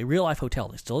hotel, a real life hotel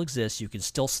that still exists. You can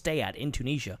still stay at in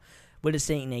Tunisia, but it's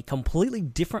in a completely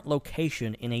different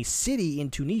location in a city in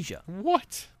Tunisia.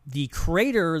 What? The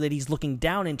crater that he's looking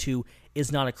down into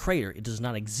is not a crater. It does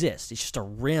not exist. It's just a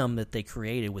rim that they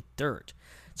created with dirt.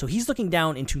 So he's looking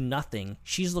down into nothing.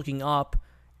 She's looking up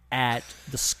at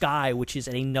the sky, which is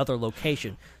at another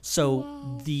location.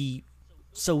 So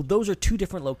those are two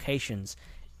different locations.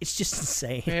 It's just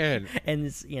insane. Man. And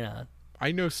it's,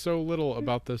 I know so little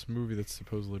about this movie that's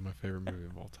supposedly my favorite movie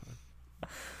of all time.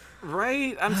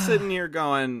 Right? I'm sitting here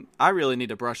going, I really need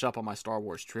to brush up on my Star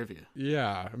Wars trivia.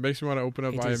 Yeah, it makes me want to open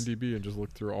up It is. IMDb and just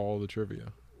look through all the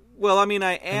trivia. Well, I mean,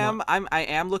 I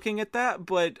am looking at that,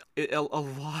 but a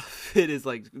lot of it is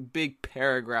like big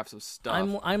paragraphs of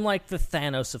stuff. I'm like the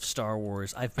Thanos of Star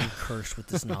Wars. I've been cursed with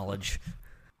this knowledge.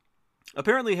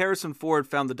 Apparently, Harrison Ford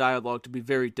found the dialogue to be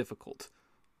very difficult,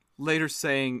 later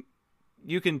saying,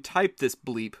 "You can type this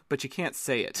bleep, but you can't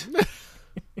say it."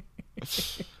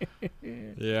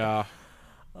 Yeah,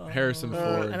 Harrison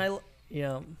Ford. And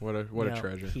what a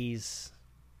treasure. He's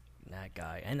that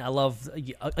guy. And I love,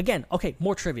 again, okay,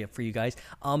 more trivia for you guys.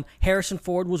 Harrison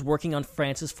Ford was working on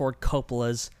Francis Ford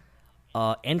Coppola's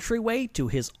entryway to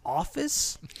his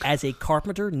office as a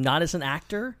carpenter, not as an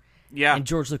actor. Yeah. And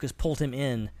George Lucas pulled him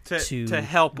in to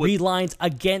help with, read lines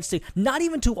against it, not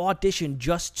even to audition,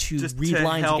 just to read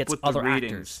lines help against with other the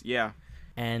readings. actors. Yeah.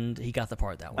 And he got the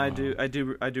part that one. I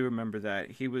do remember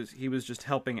that. He was just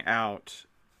helping out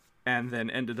and then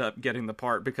ended up getting the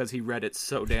part because he read it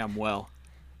so damn well.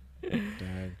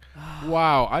 Dang.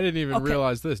 Wow, I didn't even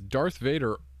realize this. Darth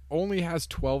Vader only has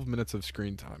 12 minutes of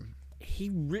screen time.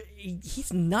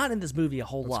 He's not in this movie a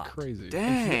whole lot. That's crazy.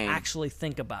 Dang. If you actually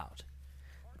think about.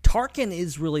 Tarkin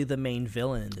is really the main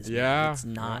villain in this movie. It's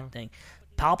not. Dang.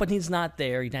 Palpatine's not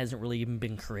there. He hasn't really even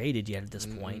been created yet at this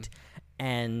point.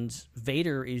 And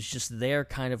Vader is just there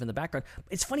kind of in the background.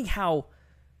 It's funny how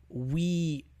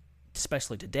we,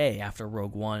 especially today after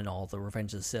Rogue One and all the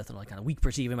Revenge of the Sith and all that kind of, we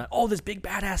perceive him as, this big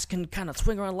badass can kind of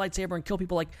swing around a lightsaber and kill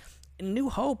people. Like in New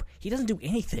Hope, he doesn't do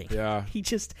anything. Yeah. He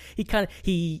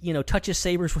touches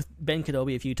sabers with Ben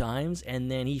Kenobi a few times,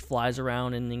 and then he flies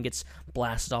around and then gets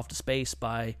blasted off to space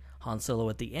by Han Solo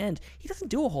at the end. He doesn't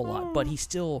do a whole lot, but he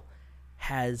still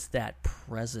has that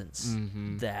presence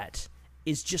that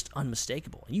is just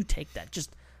unmistakable. And you take that,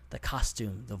 just the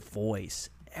costume, the voice,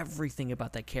 everything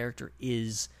about that character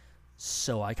is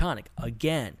so iconic.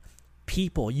 Again,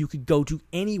 people, you could go to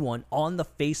anyone on the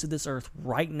face of this earth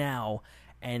right now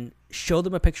and show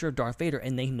them a picture of Darth Vader,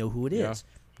 and they know who it is.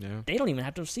 Yeah. They don't even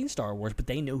have to have seen Star Wars, but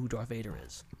they know who Darth Vader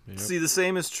is. Yep. See, the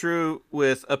same is true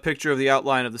with a picture of the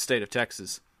outline of the state of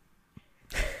Texas.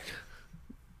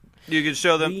 You could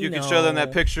show them. Could show them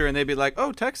that picture, and they'd be like,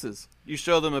 "Oh, Texas." You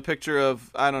show them a picture of,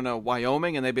 I don't know,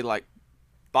 Wyoming, and they'd be like,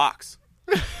 "Box."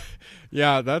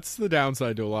 Yeah, that's the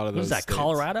downside to a lot of those. What is that, states.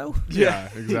 Colorado? Yeah,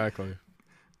 exactly.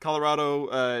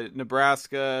 Colorado,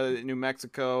 Nebraska, New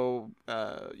Mexico,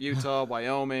 Utah,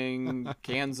 Wyoming,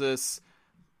 Kansas,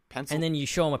 Pennsylvania. And then you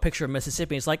show them a picture of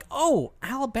Mississippi, and it's like, oh,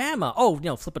 Alabama. Oh,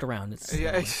 flip it around.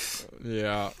 It's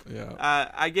Yeah.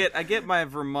 I get my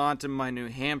Vermont and my New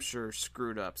Hampshire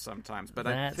screwed up sometimes, but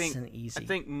I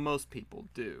think most people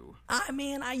do.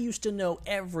 I used to know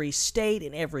every state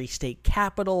and every state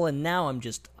capital, and now I'm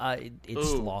just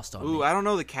it's lost on me. I don't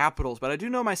know the capitals, but I do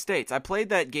know my states. I played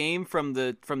that game from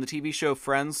the TV show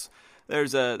Friends.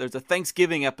 There's a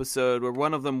Thanksgiving episode where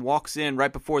one of them walks in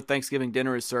right before Thanksgiving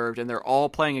dinner is served, and they're all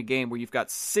playing a game where you've got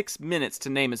 6 minutes to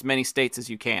name as many states as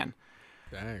you can.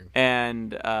 Dang.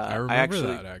 And I remember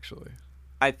that actually.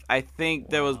 I think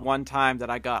there was one time that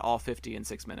I got all 50 in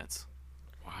 6 minutes.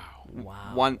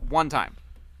 Wow. One time.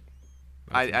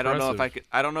 I don't know impressive.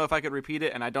 I don't know if I could repeat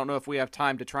it, and I don't know if we have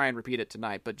time to try and repeat it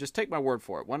tonight. But just take my word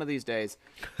for it. One of these days,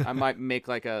 I might make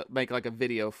like a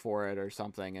video for it or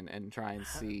something, and try and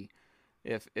see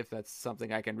if that's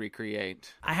something I can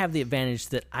recreate. I have the advantage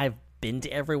that I've been to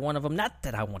every one of them. Not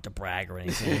that I want to brag or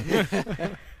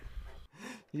anything.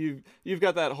 You've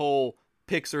got that whole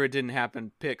picks or it didn't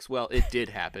happen picks. Well, it did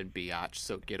happen, biatch.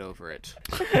 So get over it.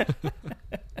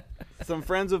 Some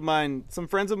friends of mine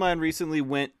recently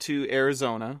went to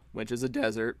Arizona, which is a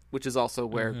desert, which is also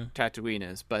where Tatooine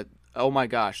is. But oh my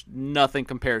gosh, nothing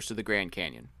compares to the Grand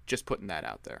Canyon. Just putting that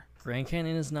out there. Grand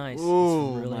Canyon is nice.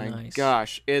 Oh it's really my nice.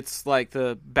 gosh, it's like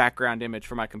the background image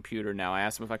for my computer now. I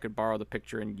asked them if I could borrow the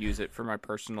picture and use it for my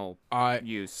personal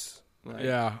use.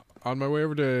 Yeah, on my way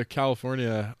over to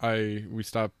California, we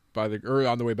stopped by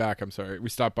on the way back. I'm sorry, we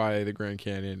stopped by the Grand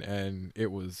Canyon, and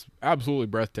it was absolutely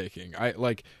breathtaking.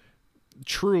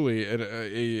 Truly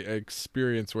a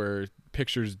experience where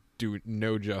pictures do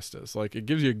no justice. Like, it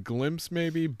gives you a glimpse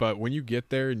maybe, but when you get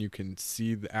there and you can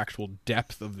see the actual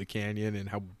depth of the canyon and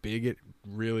how big it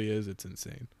really is, it's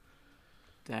insane.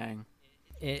 Dang.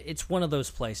 It's one of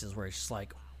those places where it's just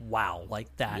like, wow,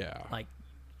 like that. Yeah. Like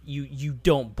you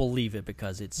don't believe it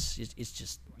because it's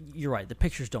just, you're right, the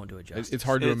pictures don't do it justice. It's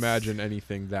hard to imagine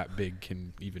anything that big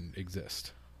can even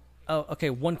exist. Oh, okay.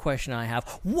 One question I have: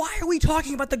 why are we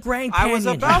talking about the Grand Canyon? I was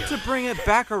about to bring it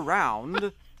back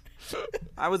around.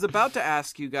 I was about to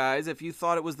ask you guys if you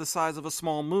thought it was the size of a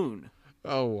small moon.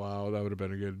 Oh wow, that would have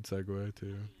been a good segue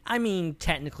too. I mean,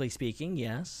 technically speaking,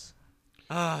 yes.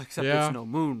 Except Yeah. it's no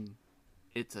moon.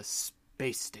 It's a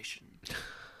space station.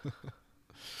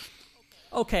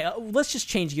 Okay, let's just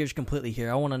change gears completely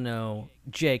here. I want to know,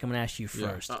 Jake, I'm going to ask you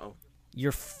first. Uh-oh.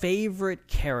 Your favorite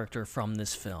character from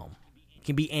this film. It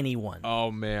can be anyone. Oh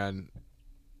man,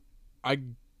 I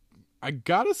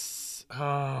gotta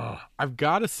I've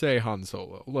gotta say Han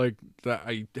Solo. Like that,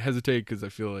 I hesitate because I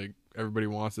feel like everybody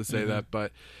wants to say that,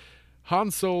 but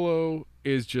Han Solo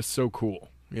is just so cool.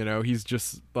 You know, he's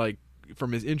just like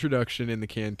from his introduction in the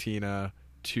cantina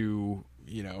to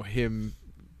him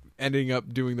ending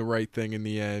up doing the right thing in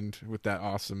the end with that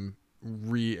awesome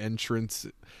re-entrance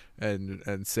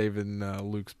and saving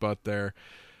Luke's butt there.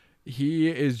 He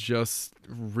is just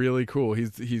really cool.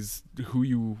 He's who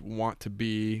you want to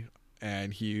be,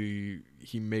 and he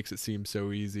makes it seem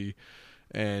so easy.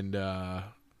 And I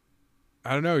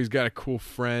don't know, he's got a cool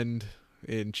friend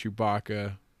in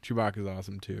Chewbacca. Chewbacca's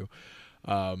awesome too.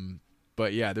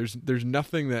 But yeah, there's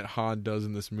nothing that Han does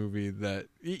in this movie that,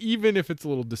 even if it's a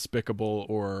little despicable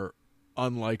or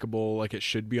unlikable, like it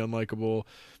should be unlikable,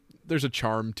 there's a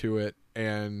charm to it.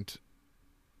 And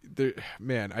I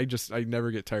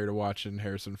never get tired of watching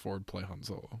Harrison Ford play Han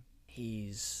Solo.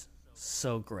 He's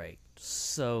so great.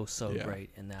 So great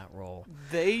in that role.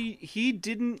 He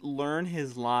didn't learn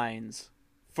his lines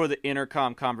for the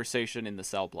intercom conversation in the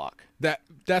cell block.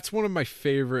 That's one of my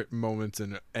favorite moments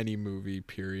in any movie,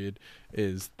 period,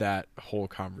 is that whole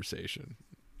conversation.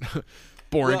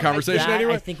 Boring conversation that,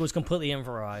 anyway. I think was completely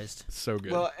improvised. So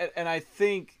good. Well, and I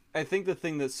think the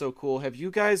thing that's so cool, have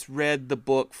you guys read the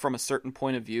book From a Certain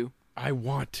Point of View? I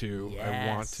want to. Yes.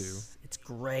 I want to. It's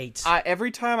great.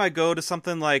 Every time I go to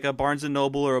something like a Barnes &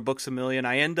 Noble or a Books A Million,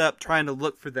 I end up trying to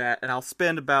look for that, and I'll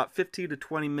spend about 15 to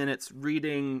 20 minutes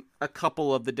reading a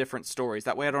couple of the different stories.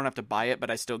 That way I don't have to buy it,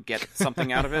 but I still get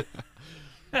something out of it.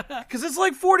 Because it's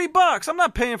like $40. I'm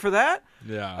not paying for that.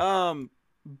 Yeah.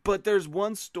 But there's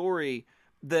one story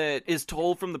that is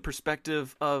told from the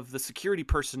perspective of the security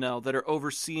personnel that are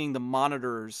overseeing the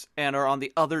monitors and are on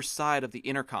the other side of the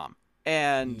intercom.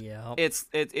 And Yep.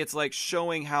 it's like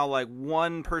showing how like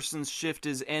one person's shift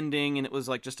is ending and it was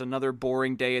like just another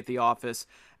boring day at the office,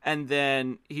 and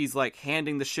then he's like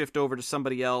handing the shift over to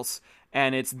somebody else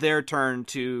and it's their turn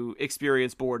to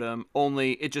experience boredom,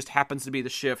 only it just happens to be the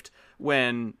shift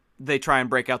when they try and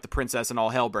break out the princess and all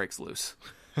hell breaks loose.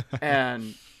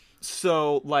 And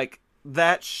so like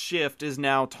that shift is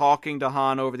now talking to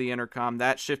Han over the intercom.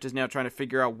 That shift is now trying to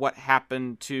figure out what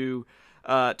happened to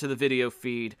the video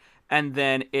feed. And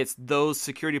then it's those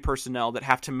security personnel that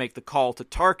have to make the call to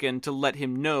Tarkin to let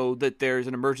him know that there's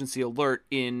an emergency alert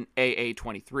in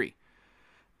AA-23.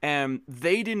 And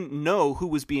they didn't know who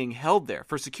was being held there.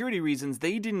 For security reasons,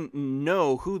 they didn't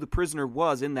know who the prisoner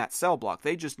was in that cell block.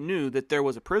 They just knew that there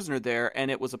was a prisoner there and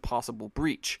it was a possible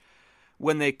breach.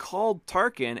 When they called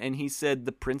Tarkin and he said,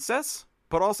 "The princess?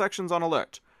 Put all sections on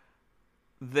alert."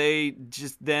 They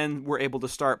just then were able to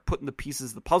start putting the pieces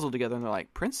of the puzzle together, and they're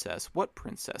like, "Princess? What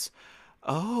princess?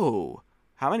 Oh,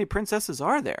 how many princesses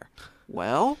are there?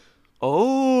 Well,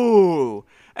 oh."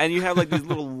 And you have like these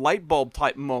little light bulb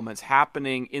type moments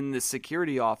happening in the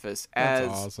security office as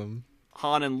That's awesome.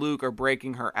 Han and Luke are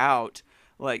breaking her out.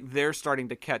 Like they're starting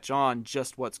to catch on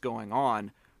just what's going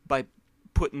on by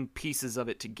putting pieces of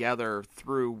it together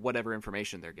through whatever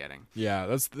information they're getting. Yeah,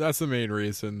 that's the main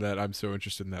reason that I'm so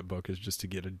interested in that book, is just to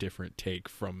get a different take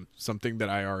from something that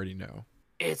I already know.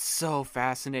 It's so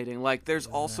fascinating. Like, there's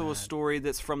also a story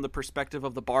that's from the perspective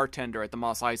of the bartender at the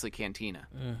Mos Eisley Cantina.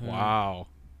 Wow,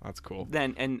 that's cool.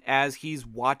 And as he's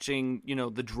watching,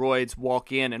 the droids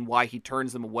walk in and why he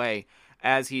turns them away,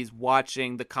 as he's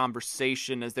watching the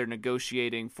conversation as they're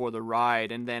negotiating for the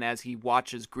ride, and then as he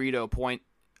watches Greedo point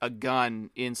a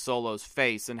gun in Solo's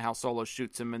face and how Solo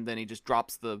shoots him, and then he just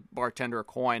drops the bartender a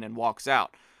coin and walks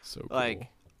out. So cool. Like,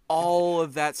 all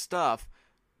of that stuff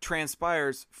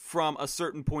transpires from a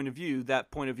certain point of view, that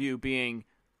point of view being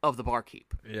of the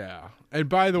barkeep. Yeah. And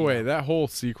by the way, that whole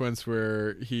sequence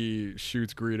where he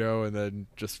shoots Greedo and then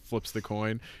just flips the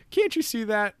coin, can't you see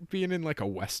that being in like a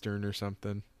Western or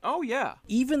something? Oh, yeah.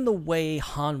 Even the way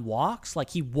Han walks, like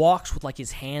he walks with like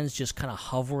his hands just kind of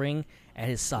hovering at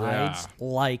his sides,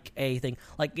 like a thing,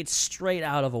 like it's straight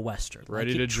out of a Western.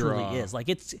 Ready like to it truly draw. is. Like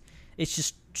it's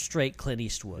just straight Clint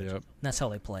Eastwood. Yep. That's how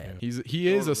they play it. He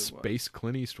is a space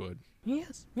Clint Eastwood. He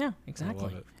is. Yeah, exactly.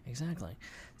 love it. Exactly.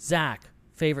 Zach,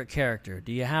 favorite character.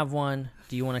 Do you have one?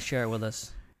 Do you want to share it with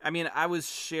us? I mean, I was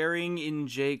sharing in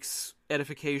Jake's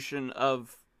edification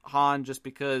of Han just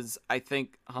because I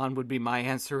think Han would be my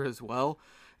answer as well.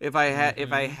 If I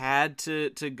had to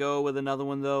go with another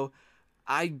one though,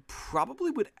 I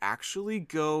probably would actually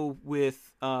go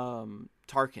with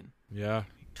Tarkin. Yeah.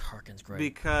 Tarkin's great.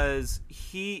 Because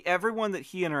everyone that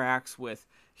he interacts with,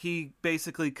 he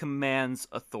basically commands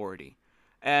authority.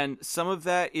 And some of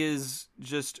that is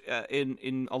just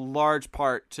in a large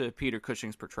part to Peter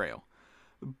Cushing's portrayal.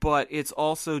 But it's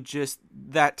also just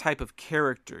that type of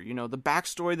character. You know, the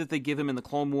backstory that they give him in the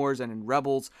Clone Wars and in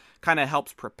Rebels kind of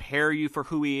helps prepare you for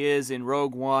who he is in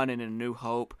Rogue One and in New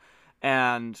Hope.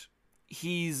 And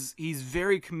he's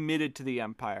very committed to the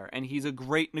Empire, and he's a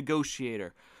great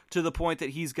negotiator to the point that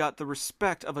he's got the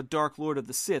respect of a Dark Lord of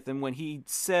the Sith. And when he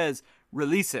says,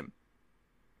 release him,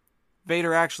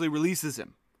 Vader actually releases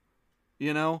him.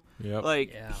 You know? Yep.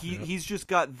 Like, he's just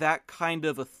got that kind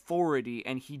of authority,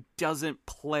 and he doesn't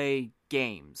play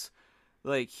games.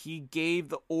 Like, he gave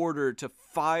the order to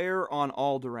fire on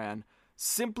Alderaan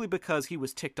simply because he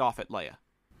was ticked off at Leia.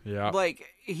 Yeah.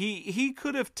 Like, he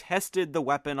could have tested the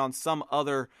weapon on some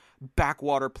other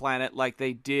backwater planet like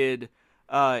they did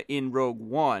in Rogue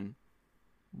One,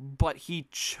 but he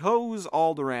chose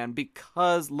Alderaan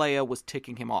because Leia was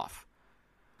ticking him off.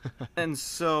 And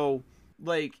so,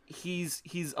 like, he's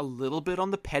a little bit on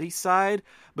the petty side,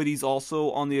 but he's also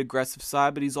on the aggressive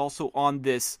side, but he's also on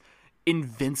this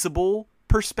invincible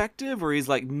perspective where he's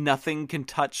like, nothing can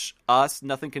touch us,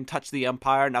 nothing can touch the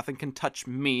Empire, nothing can touch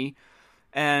me.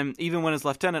 And even when his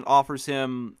lieutenant offers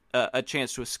him a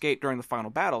chance to escape during the final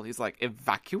battle, he's like,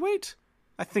 evacuate?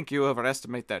 I think you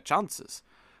overestimate their chances.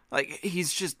 Like,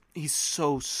 he's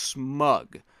so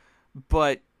smug.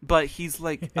 But he's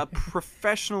like a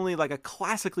professionally, like a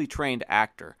classically trained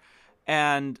actor.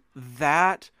 And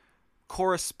that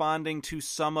corresponding to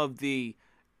some of the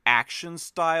action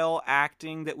style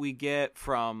acting that we get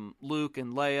from Luke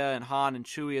and Leia and Han and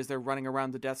Chewie as they're running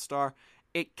around the Death Star,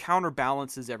 it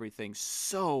counterbalances everything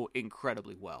so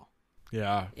incredibly well.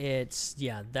 Yeah.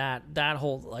 That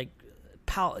whole, like,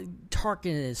 Tarkin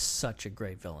is such a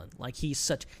great villain. Like,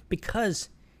 because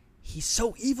he's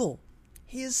so evil.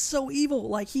 He is so evil.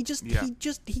 Like, he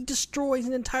destroys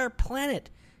an entire planet,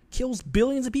 kills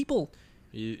billions of people.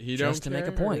 He just to make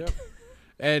a point. Yep.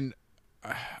 And,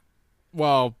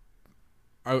 well,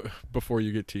 before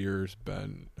you get to yours,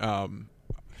 Ben,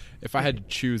 if I had to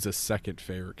choose a second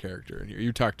favorite character in here,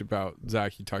 you talked about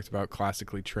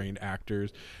classically trained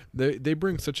actors. They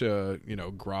bring such a,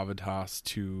 gravitas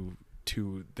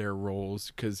to their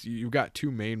roles, because you've got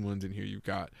two main ones in here. You've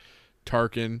got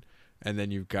Tarkin, and then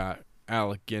you've got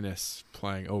Alec Guinness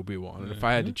playing Obi-Wan. And if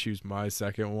I had to choose my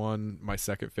second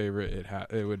favorite,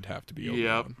 it would have to be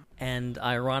Obi-Wan. Yep. And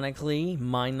ironically,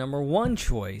 my number one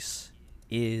choice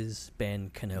is Ben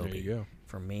Kenobi. There you go.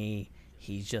 For me,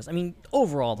 he's just,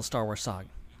 overall, the Star Wars saga.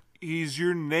 He's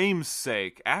your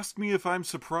namesake. Ask me if I'm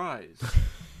surprised.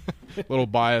 Little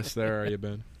bias there, are you,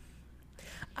 Ben?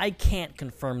 I can't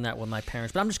confirm that with my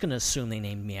parents, but I'm just going to assume they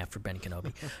named me after Ben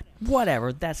Kenobi.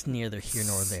 Whatever, that's neither here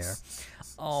nor there.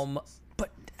 But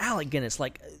Alec Guinness,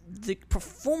 like, the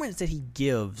performance that he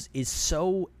gives is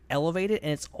so elevated,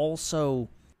 and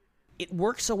it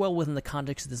works so well within the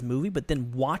context of this movie, but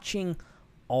then watching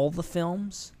all the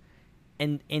films,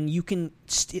 and you can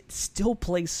it still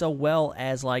plays so well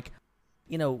as, like,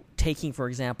 taking, for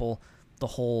example, the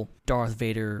whole Darth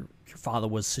Vader, your father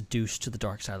was seduced to the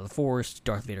dark side of the Force,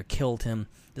 Darth Vader killed him,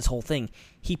 this whole thing.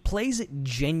 He plays it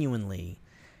genuinely,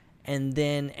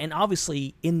 and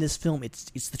obviously in this film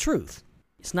it's the truth.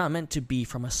 It's not meant to be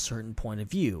from a certain point of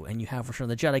view, and you have Return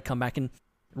of the Jedi come back and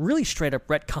really straight up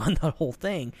retcon that whole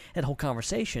thing, that whole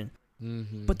conversation.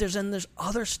 Mm-hmm. But there's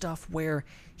other stuff where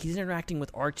he's interacting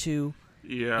with R2,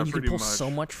 and you can pull so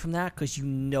much from that because you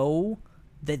know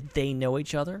that they know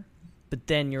each other, but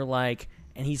then you're like,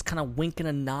 and he's kind of winking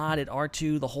a nod at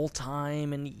R2 the whole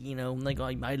time, and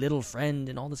like my little friend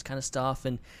and all this kind of stuff,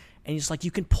 and it's like you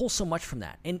can pull so much from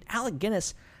that. And Alec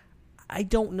Guinness, I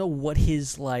don't know what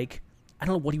his I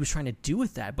don't know what he was trying to do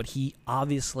with that, but he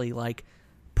obviously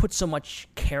put so much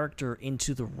character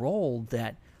into the role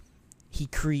that he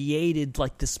created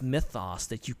this mythos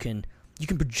that you can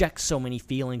project so many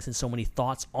feelings and so many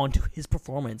thoughts onto his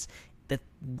performance that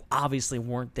obviously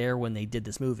weren't there when they did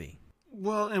this movie.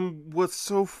 Well, and what's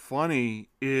so funny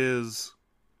is,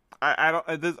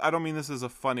 I don't mean this as a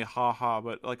funny ha-ha,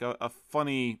 but a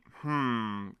funny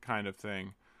kind of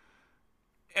thing.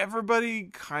 Everybody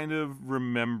kind of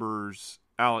remembers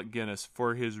Alec Guinness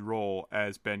for his role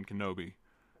as Ben Kenobi.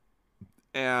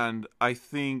 And I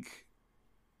think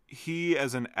he,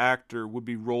 as an actor, would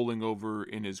be rolling over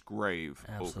in his grave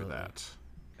over that.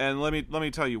 And let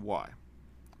me tell you why.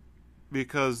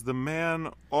 Because the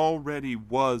man already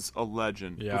was a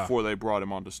legend before they brought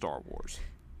him onto Star Wars.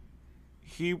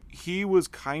 He was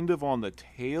kind of on the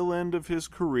tail end of his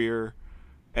career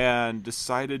and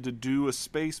decided to do a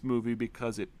space movie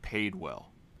because it paid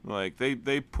well. Like,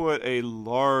 they put a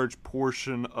large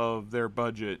portion of their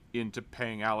budget into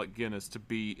paying Alec Guinness to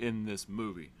be in this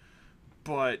movie.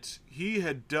 But he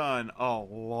had done a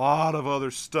lot of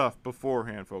other stuff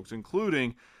beforehand, folks,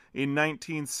 including in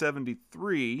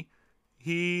 1973,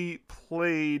 he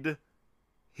played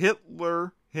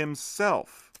Hitler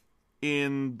himself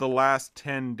in The Last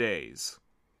 10 Days.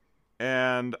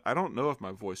 And I don't know if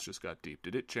my voice just got deep.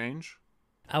 Did it change?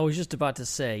 I was just about to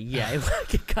say, yeah,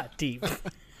 it got deep.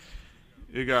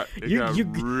 It got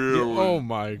really... Oh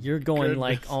my You're going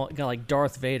goodness. like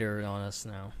Darth Vader on us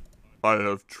now. I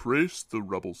have traced the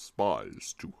rebel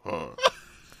spies to her.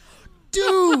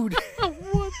 Dude!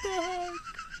 What the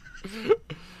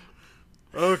heck?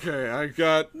 Okay, I've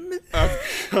got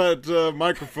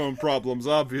microphone problems,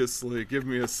 obviously. Give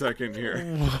me a second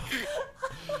here.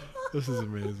 This is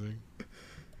amazing.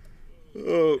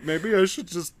 Maybe I should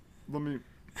just... Let me...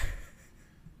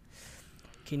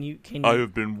 Can you... I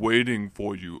have been waiting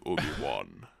for you,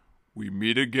 Obi-Wan. We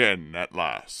meet again at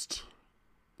last.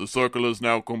 The circle is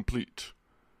now complete.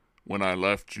 When I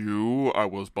left you, I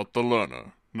was but the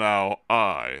learner. Now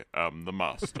I am the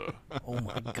master. Oh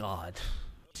my god.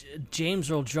 James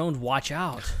Earl Jones, watch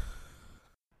out.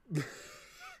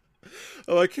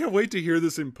 Oh, I can't wait to hear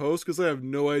this in post because I have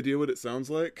no idea what it sounds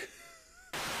like.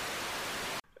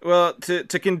 Well, to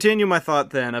continue my thought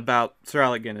then about Sir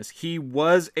Alec Guinness, he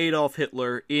was Adolf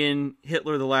Hitler in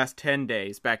Hitler the Last 10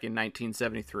 Days back in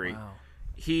 1973. Wow.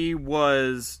 He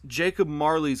was Jacob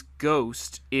Marley's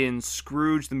ghost in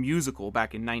Scrooge the Musical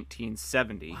back in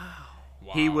 1970.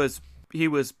 Wow. He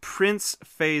was Prince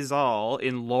Faisal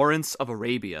in Lawrence of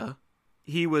Arabia.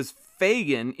 He was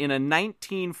Fagin in a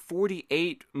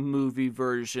 1948 movie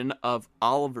version of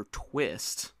Oliver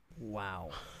Twist. Wow.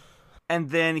 And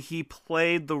then he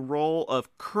played the role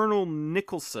of Colonel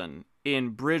Nicholson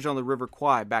in Bridge on the River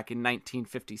Kwai back in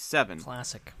 1957.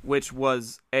 Classic. Which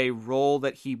was a role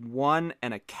that he won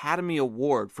an Academy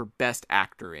Award for Best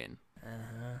Actor in.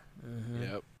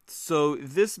 Yep. So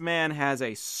this man has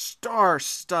a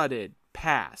star-studded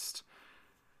past.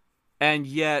 And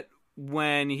yet,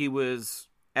 when he was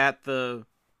at the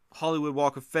Hollywood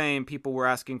Walk of Fame, people were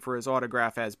asking for his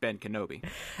autograph as Ben Kenobi.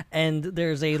 And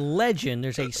there's a legend,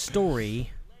 there's a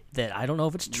story that I don't know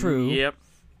if it's true. Yep.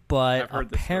 But I've heard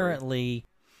this apparently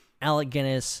Alec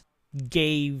Guinness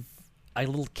gave a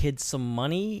little kid some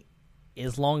money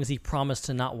as long as he promised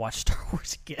to not watch Star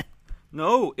Wars again.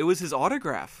 No, it was his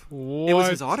autograph. What? It was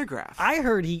his autograph. I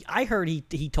heard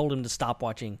he told him to stop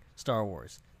watching Star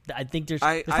Wars. I think there's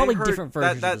I probably heard different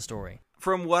versions that- of the story.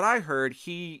 From what I heard,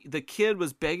 the kid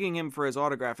was begging him for his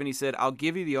autograph, and he said, "I'll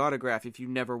give you the autograph if you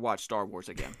never watch Star Wars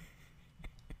again."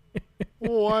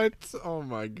 What? Oh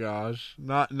my gosh!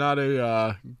 Not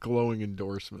a glowing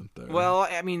endorsement there. Well,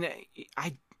 I mean,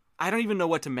 I don't even know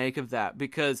what to make of that,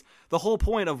 because the whole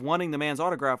point of wanting the man's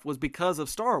autograph was because of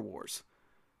Star Wars.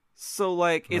 So,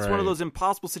 like, it's one of Right. those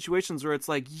impossible situations where it's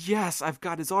like, yes, I've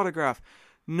got his autograph.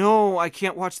 No, I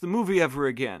can't watch the movie ever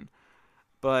again.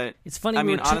 But It's funny. I we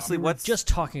mean, were honestly, we were just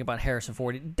talking about Harrison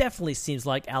Ford. It definitely seems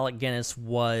like Alec Guinness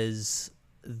was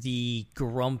the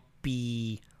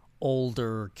grumpy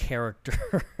older character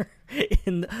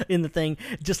in the thing,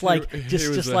 just like He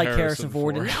was just a like Harrison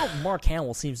Ford. And Ford. now Mark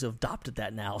Hamill seems to have adopted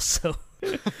that now. So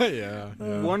yeah.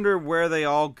 wonder where they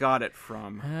all got it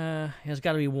from. there's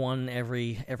got to be one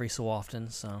every so often.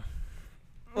 So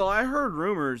Well, I heard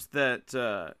rumors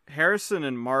that Harrison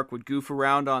and Mark would goof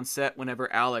around on set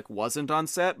whenever Alec wasn't on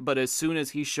set, but as soon as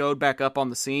he showed back up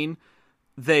on the scene,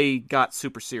 they got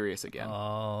super serious again.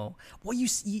 oh well,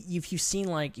 if you've seen,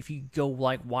 like, if you go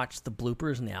like watch the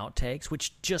bloopers and the outtakes,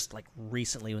 which just like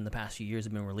recently in the past few years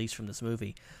have been released from this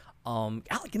movie,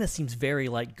 Alec Guinness seems very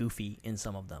like goofy in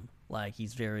some of them. Like,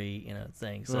 he's very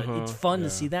thing. So it's fun to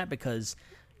see that because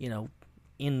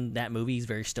in that movie he's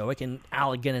very stoic, and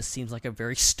Alec Guinness seems like a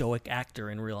very stoic actor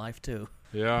in real life too.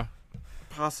 Yeah.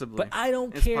 Possibly. But I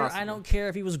don't It's care. possible. I don't care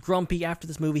if he was grumpy after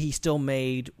this movie. He still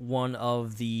made one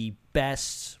of the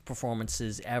best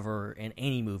performances ever in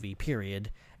any movie, period,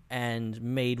 and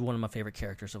made one of my favorite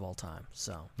characters of all time.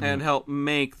 So, And helped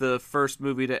make the first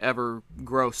movie to ever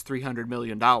gross $300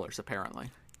 million, apparently.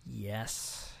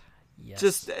 yes.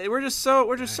 We're just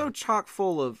so chock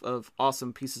full of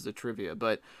awesome pieces of trivia.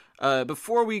 But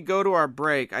before we go to our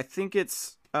break, I think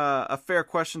it's a fair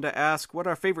question to ask what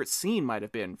our favorite scene might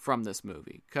have been from this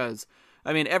movie, because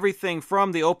I mean, everything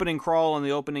from the opening crawl and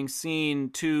the opening scene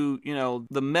to,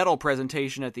 the medal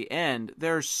presentation at the end,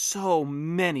 there's so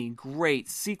many great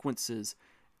sequences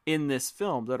in this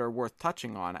film that are worth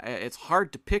touching on. It's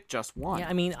hard to pick just one. Yeah,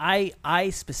 I mean, I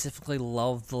specifically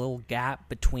love the little gap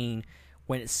between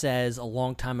when it says a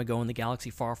long time ago in the galaxy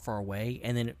far, far away,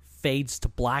 and then it fades to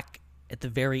black at the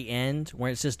very end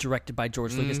where it says directed by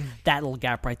George Lucas. That little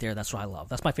gap right there, that's what I love.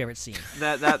 That's my favorite scene.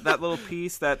 That little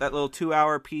piece, that little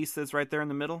 2-hour piece that's right there in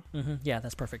the middle? Yeah,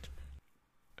 that's perfect.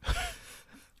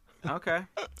 Okay.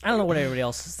 I don't know what everybody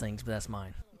else thinks, but that's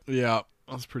mine. Yeah,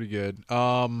 that's pretty good.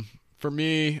 For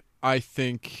me, I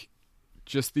think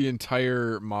just the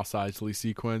entire Mos Eisley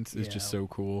sequence is just so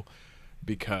cool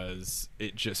because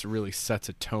it just really sets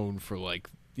a tone for, like,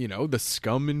 the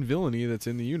scum and villainy that's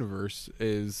in the universe.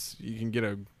 Is you can get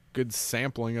a good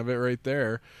sampling of it right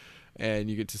there,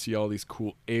 and you get to see all these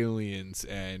cool aliens,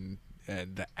 and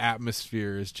the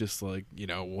atmosphere is just like,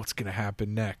 what's gonna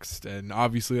happen next. And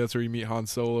obviously that's where you meet Han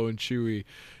Solo and Chewie,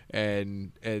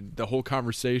 and the whole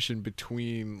conversation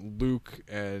between Luke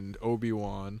and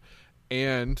Obi-Wan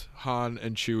and Han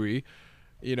and Chewie.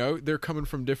 They're coming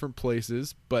from different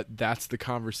places, but that's the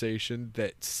conversation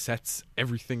that sets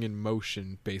everything in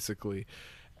motion, basically.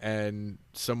 And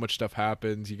so much stuff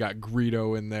happens. You got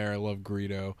Greedo in there. I love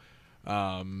Greedo.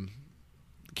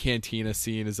 Cantina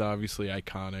scene is obviously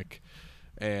iconic.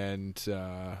 And,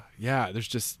 there's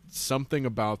just something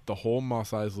about the whole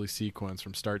Mos Eisley sequence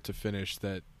from start to finish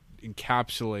that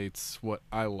encapsulates what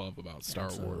I love about Star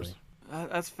Wars.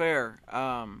 That's fair.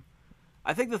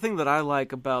 I think the thing that I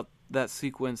like about that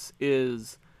sequence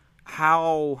is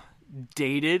how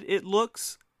dated it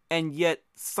looks, and yet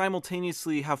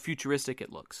simultaneously how futuristic it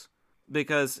looks.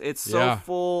 Because it's so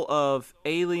full of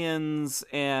aliens,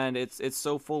 and it's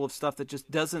so full of stuff that just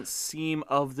doesn't seem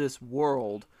of this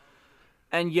world.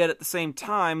 And yet at the same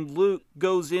time, Luke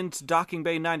goes into Docking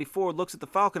Bay 94, looks at the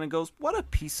Falcon, and goes, "What a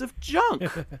piece of junk."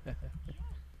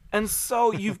 And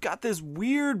so you've got this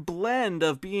weird blend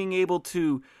of being able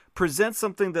to present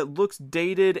something that looks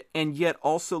dated and yet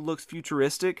also looks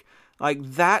futuristic. Like,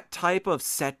 that type of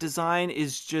set design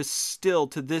is just still,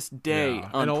 to this day,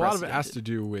 unprecedented. And a lot of it has to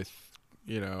do with,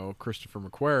 Christopher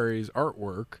McQuarrie's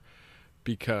artwork,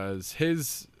 because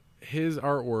his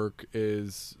artwork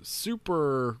is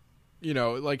super,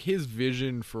 like, his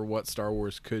vision for what Star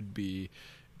Wars could be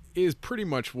is pretty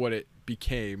much what it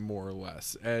became, more or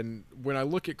less. And when I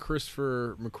look at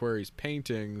Christopher McQuarrie's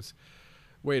paintings...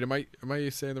 Wait, am I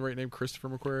saying the right name? Christopher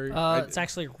McQuarrie? It's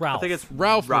actually Ralph. I think it's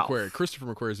Ralph McQuarrie. Christopher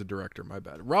McQuarrie is the director. My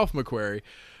bad. Ralph McQuarrie.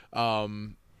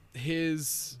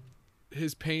 His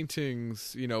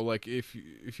paintings. Like if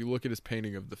you look at his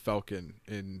painting of the Falcon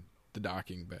in the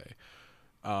docking bay,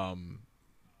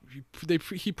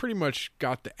 he pretty much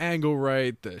got the angle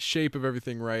right, the shape of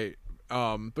everything right,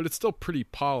 but it's still pretty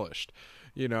polished.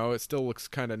 It still looks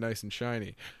kind of nice and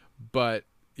shiny, but.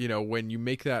 When you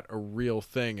make that a real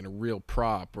thing and a real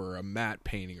prop or a matte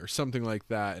painting or something like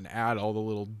that, and add all the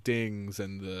little dings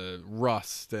and the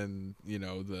rust and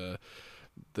the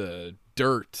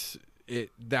dirt,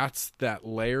 that's that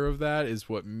layer of that is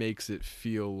what makes it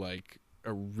feel like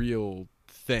a real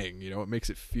thing. It makes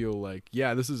it feel like,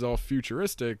 this is all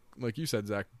futuristic, like you said,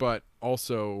 Zach, but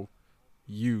also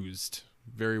used,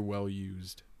 very well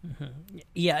used. Mm-hmm.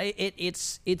 Yeah,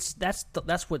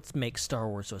 that's what makes Star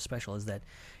Wars so special, is that,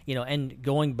 and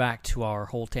going back to our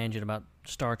whole tangent about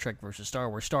Star Trek versus Star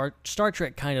Wars, Star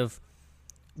Trek kind of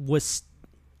was,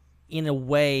 in a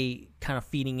way, kind of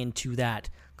feeding into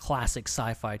that classic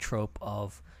sci-fi trope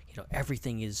of,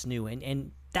 everything is new,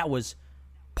 and that was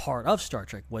part of Star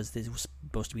Trek, was this was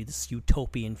supposed to be this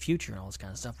utopian future and all this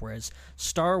kind of stuff, whereas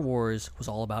Star Wars was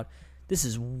all about, this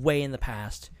is way in the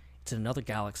past, it's in another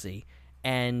galaxy.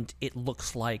 And it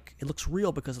looks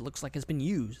real because it looks like it's been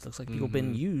used. It looks like people have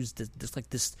been used. Just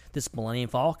like this Millennium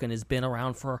Falcon has been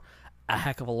around for a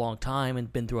heck of a long time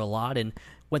and been through a lot and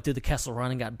went through the Kessel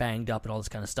Run and got banged up and all this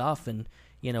kind of stuff. And,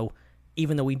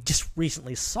 even though we just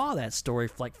recently saw that story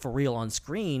for real on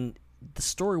screen, the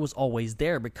story was always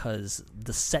there because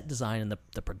the set design and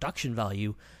the production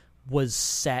value was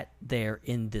set there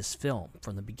in this film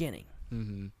from the beginning.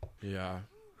 Mm-hmm. Yeah.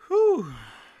 Whew.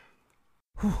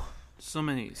 So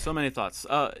many thoughts.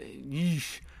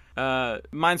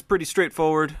 Mine's pretty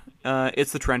straightforward.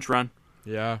 It's the trench run.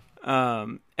 Yeah.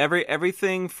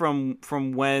 Everything from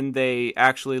when they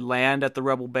actually land at the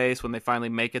Rebel base, when they finally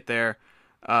make it there,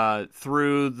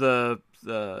 through the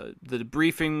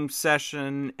debriefing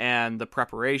session and the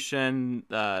preparation,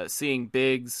 seeing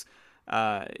Biggs,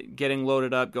 getting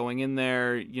loaded up, going in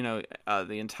there,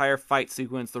 the entire fight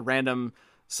sequence, the random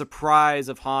surprise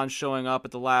of Han showing up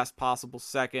at the last possible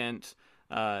second,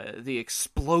 the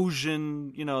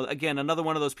explosion, again, another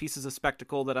one of those pieces of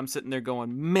spectacle that I'm sitting there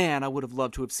going, man, I would have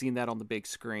loved to have seen that on the big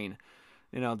screen.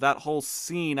 That whole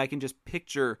scene, I can just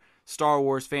picture Star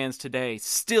Wars fans today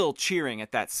still cheering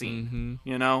at that scene,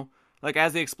 Like,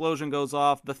 as the explosion goes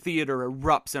off, the theater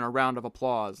erupts in a round of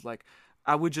applause. Like,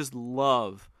 I would just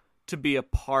love to be a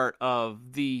part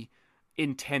of the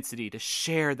intensity, to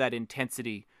share that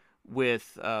intensity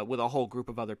with a whole group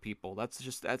of other people.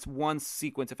 That's one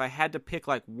sequence. If I had to pick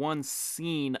like one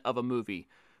scene of a movie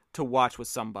to watch with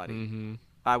somebody,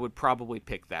 I would probably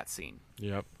pick that scene.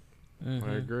 Yep.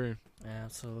 I agree.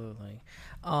 Absolutely.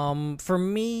 For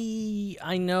me,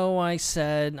 I know I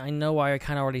kind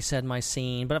of already said my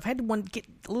scene, but if I had to get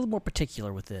a little more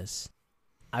particular with this,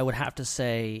 I would have to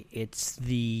say it's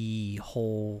the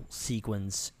whole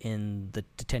sequence in the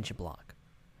detention block.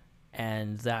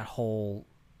 And that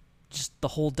the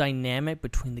whole dynamic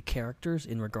between the characters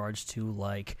in regards to,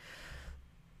 like,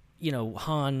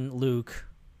 Han, Luke,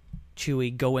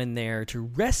 Chewie go in there to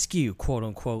rescue,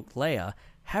 quote-unquote, Leia,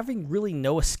 having really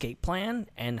no escape plan,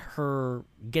 and her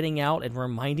getting out and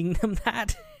reminding them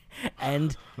that,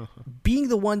 and being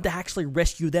the one to actually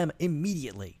rescue them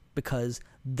immediately, because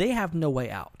they have no way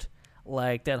out.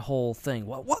 Like, that whole thing,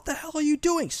 what the hell are you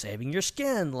doing? Saving your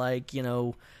skin. Like,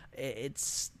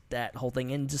 it's that whole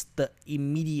thing. And just the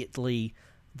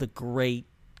great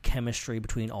chemistry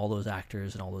between all those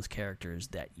actors and all those characters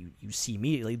that you see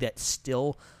immediately, that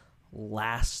still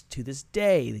lasts to this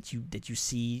day, that you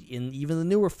see in even the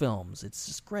newer films. It's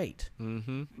just great.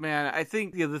 Man, I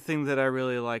think the other thing that I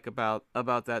really like about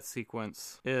that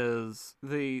sequence is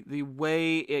the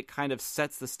way it kind of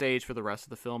sets the stage for the rest of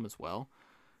the film as well.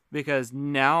 Because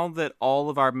now that all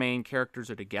of our main characters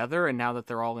are together and now that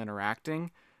they're all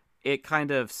interacting, it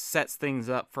kind of sets things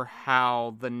up for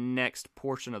how the next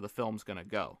portion of the film's going to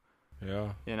go.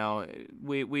 Yeah.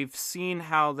 We've seen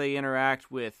how they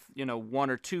interact with, one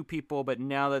or two people, but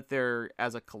now that they're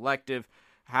as a collective,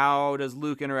 how does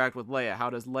Luke interact with Leia? How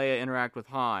does Leia interact with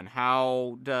Han?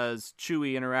 How does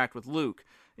Chewie interact with Luke?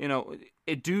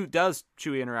 Does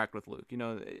Chewie interact with Luke?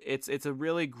 It's a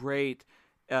really great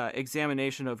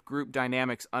examination of group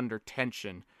dynamics under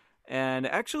tension. And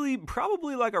actually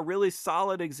probably like a really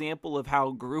solid example of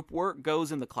how group work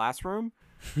goes in the classroom.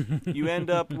 You end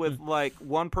up with like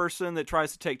one person that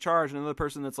tries to take charge and another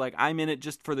person that's like, I'm in it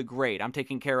just for the grade. I'm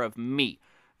taking care of me.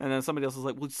 And then somebody else is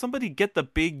like, will somebody get the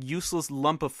big useless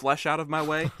lump of flesh out of my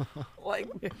way?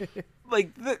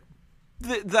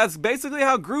 That's basically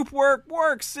how group work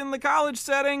works in the college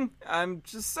setting. I'm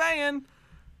just saying.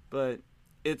 But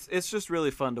it's just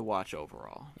really fun to watch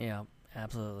overall. Yeah.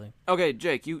 Absolutely. Okay,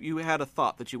 Jake, you had a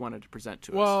thought that you wanted to present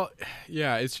to us. Well,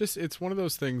 yeah, it's one of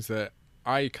those things that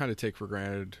I kind of take for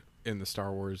granted in the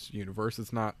Star Wars universe.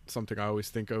 It's not something I always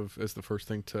think of as the first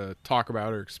thing to talk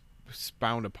about or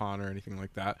expound upon or anything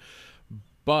like that.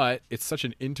 But it's such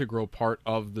an integral part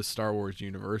of the Star Wars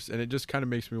universe, and it just kind of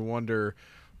makes me wonder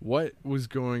what was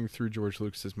going through George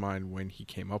Lucas's mind when he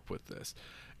came up with this.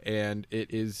 And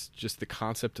it is just the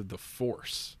concept of the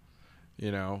Force.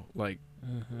 What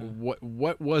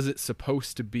was it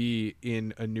supposed to be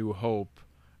in A New Hope,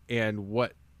 and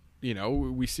what,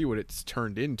 we see what it's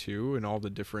turned into and all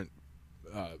the different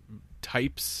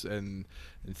types and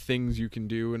things you can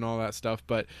do and all that stuff.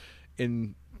 But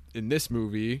in this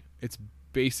movie, it's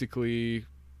basically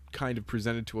kind of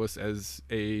presented to us as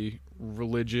a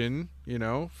religion,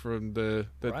 from the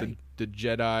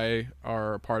Jedi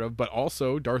are a part of, but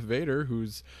also Darth Vader,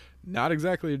 who's not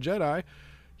exactly a Jedi.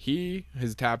 He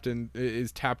is tapped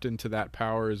into that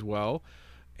power as well.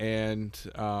 And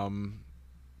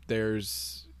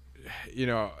there's,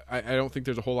 I don't think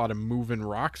there's a whole lot of moving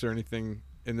rocks or anything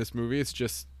in this movie. It's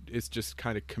just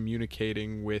kind of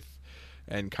communicating with,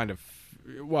 and kind of,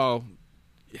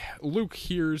 Luke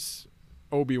hears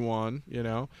Obi-Wan,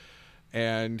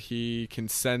 and he can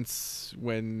sense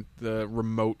when the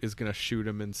remote is going to shoot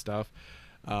him and stuff.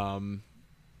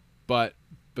 But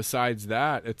besides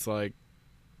that, it's like,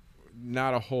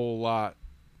 not a whole lot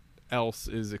else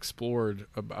is explored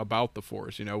about the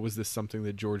Force. Was this something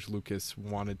that George Lucas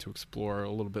wanted to explore a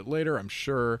little bit later? I'm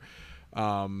sure.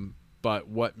 But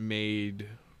what made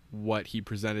what he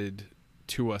presented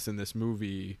to us in this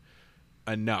movie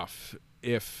enough,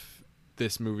 if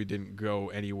this movie didn't go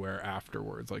anywhere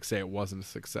afterwards, like say it wasn't a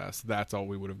success, that's all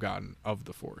we would have gotten of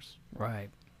the Force. Right.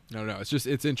 No, it's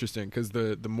interesting because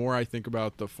the more I think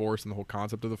about the Force and the whole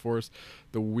concept of the Force,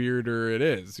 the weirder it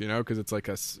is, because it's like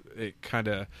it kind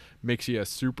of makes you a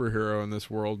superhero in this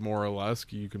world, more or less.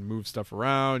 You can move stuff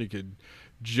around, you could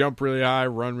jump really high,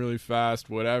 run really fast,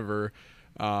 whatever.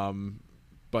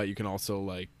 But you can also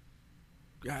like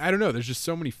I don't know. There's just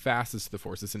so many facets to the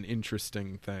Force. It's an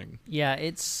interesting thing. Yeah,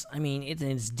 it's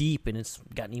deep, and it's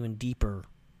gotten even deeper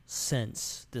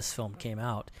since this film came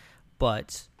out.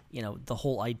 But, the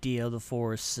whole idea of the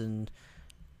Force and,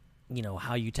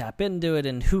 how you tap into it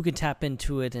and who can tap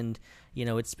into it, and,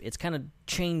 it's kind of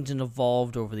changed and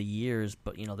evolved over the years.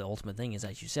 But, the ultimate thing is,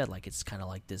 as you said, like, it's kind of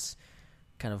like this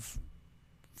kind of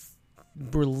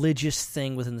religious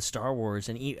thing within the Star Wars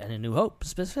and A New Hope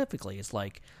specifically. It's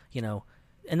like,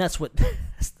 and that's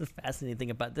that's the fascinating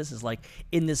thing about this is, like,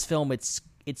 in this film, it's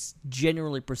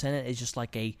generally presented as just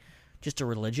like a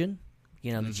religion,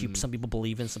 that some people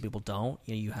believe in, some people don't.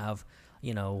 You have,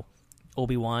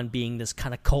 Obi-Wan being this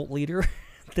kind of cult leader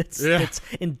that's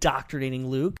indoctrinating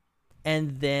Luke,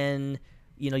 and then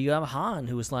you have Han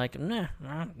who was like, nah,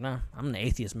 I'm an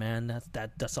atheist, man.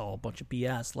 That's all a bunch of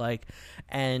BS. Like,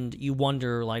 and you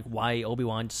wonder, like, why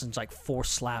Obi-Wan doesn't, like, force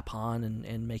slap Han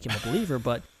and make him a believer,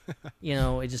 but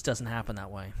it just doesn't happen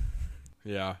that way.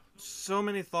 Yeah. So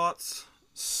many thoughts,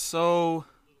 so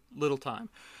little time,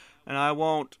 and I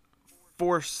won't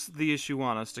force the issue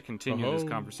on us to continue this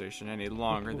conversation any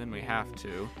longer than we have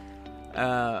to.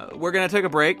 We're gonna take a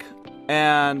break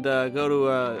and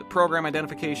go to program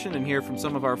identification and hear from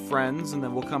some of our friends, and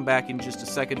then we'll come back in just a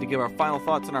second to give our final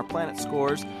thoughts on our planet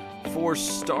scores for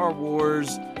Star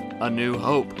Wars A New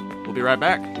Hope. We'll be right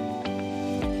back.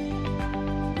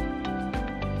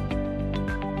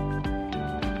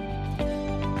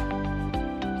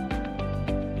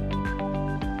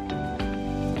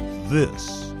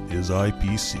 This is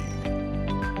IPC.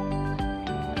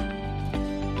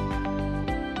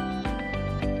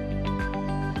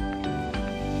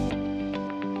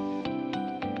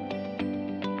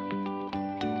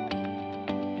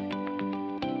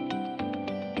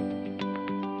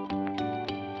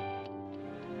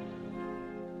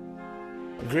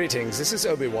 Greetings, this is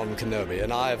Obi-Wan Kenobi,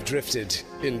 and I have drifted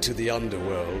into the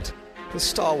underworld. The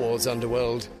Star Wars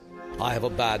underworld. I have a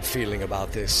bad feeling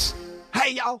about this.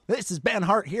 Hey y'all, this is Ben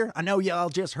Hart here. I know y'all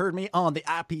just heard me on the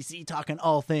IPC talking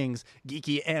all things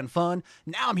geeky and fun.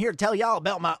 Now I'm here to tell y'all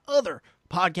about my other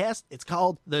podcast. It's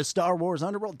called The Star Wars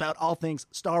Underworld, about all things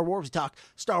Star Wars. We talk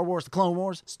Star Wars The Clone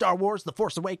Wars, Star Wars The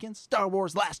Force Awakens, Star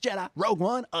Wars Last Jedi, Rogue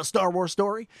One, A Star Wars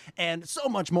Story, and so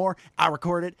much more. I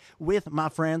record it with my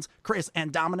friends Chris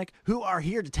and Dominic, who are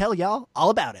here to tell y'all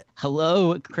all about it.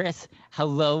 Hello, Chris.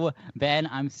 Hello, Ben.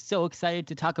 I'm so excited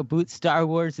to talk about Star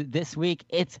Wars this week.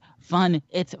 It's fun.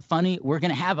 It's funny. We're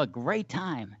going to have a great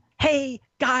time. Hey,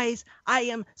 guys, I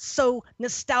am so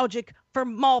nostalgic for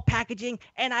mall packaging,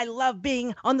 and I love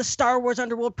being on the Star Wars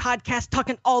Underworld podcast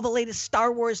talking all the latest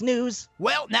Star Wars news.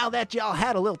 Well, now that y'all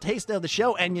had a little taste of the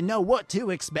show and you know what to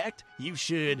expect, you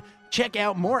should check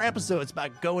out more episodes by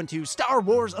going to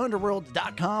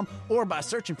StarWarsUnderworld.com or by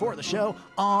searching for the show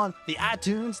on the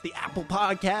iTunes, the Apple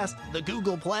Podcast, the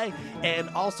Google Play,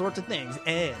 and all sorts of things.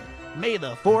 And may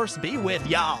the Force be with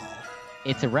y'all.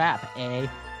 It's a wrap, eh?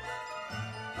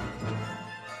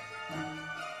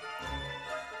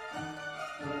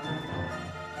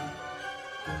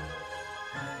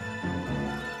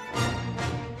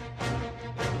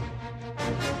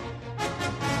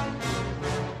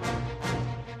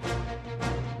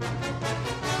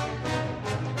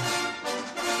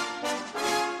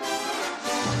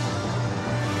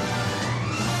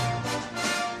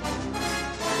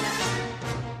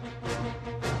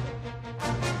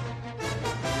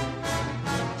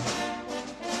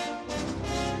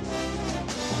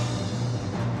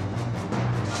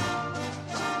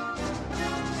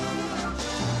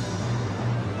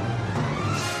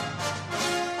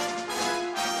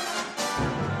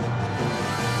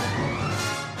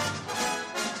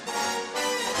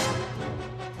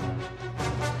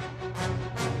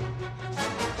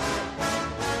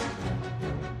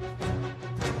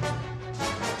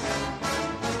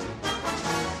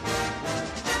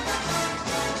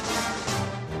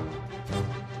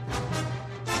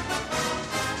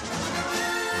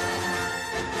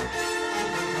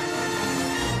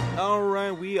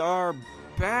 We are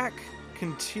back,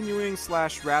 continuing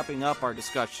 / wrapping up our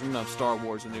discussion of Star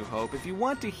Wars A New Hope. If you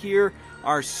want to hear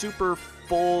our super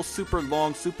full, super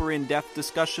long, super in-depth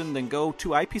discussion, then go to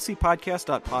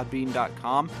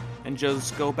ipcpodcast.podbean.com and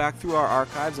just go back through our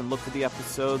archives and look for the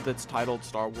episode that's titled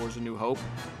Star Wars A New Hope.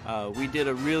 We did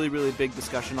a really, really big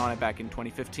discussion on it back in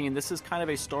 2015. This is kind of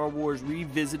a Star Wars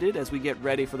revisited as we get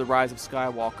ready for the Rise of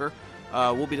Skywalker.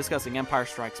 We'll be discussing Empire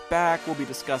Strikes Back. We'll be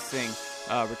discussing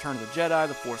Return of the Jedi,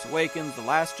 The Force Awakens, The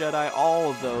Last Jedi,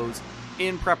 all of those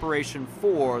in preparation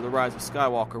for The Rise of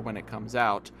Skywalker when it comes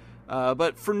out.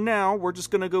 But for now, we're just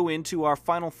going to go into our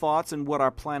final thoughts and what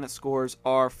our planet scores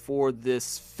are for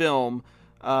this film.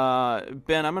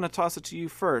 Ben, I'm going to toss it to you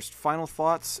first. Final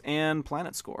thoughts and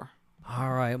Planet score.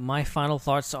 All right, my final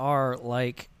thoughts are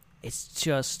like, it's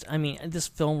just, I mean, this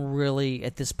film really,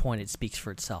 at this point, it speaks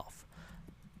for itself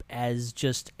as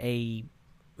just a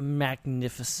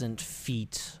magnificent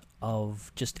feat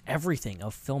of just everything,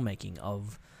 of filmmaking,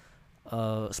 of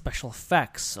special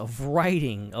effects, of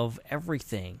writing, of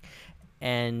everything.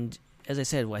 And as I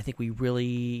said, I think we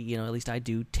really, at least I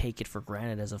do take it for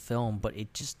granted as a film, but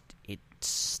it's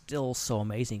still so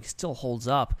amazing. It still holds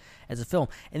up as a film.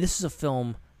 And this is a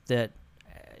film that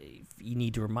you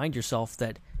need to remind yourself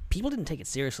that people didn't take it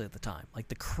seriously at the time. Like,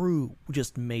 the crew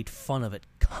just made fun of it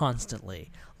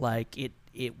constantly. Like,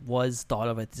 it was thought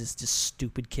of as this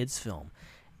stupid kids film.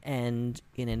 And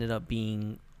it ended up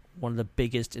being one of the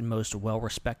biggest and most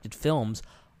well-respected films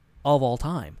of all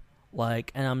time.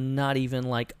 Like, and I'm not even,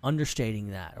 like,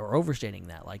 understating that or overstating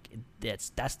that. Like,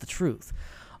 that's the truth.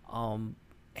 And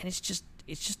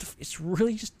it's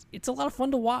really a lot of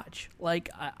fun to watch. Like,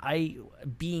 I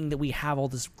being that we have all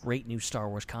this great new Star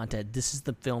Wars content, this is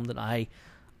the film that I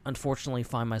unfortunately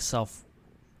find myself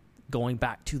going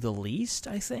back to the least,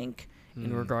 I think,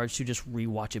 in regards to just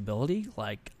rewatchability.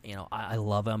 Like, I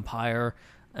love Empire.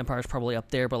 Empire's probably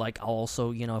up there, but, like, I'll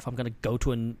also, if I'm going to go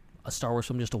to a Star Wars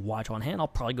film just to watch on hand, I'll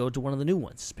probably go to one of the new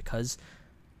ones because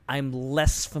I'm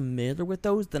less familiar with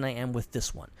those than I am with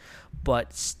this one.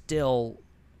 But still,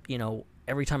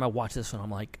 every time I watch this one, I'm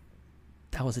like,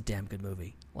 that was a damn good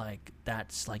movie. Like,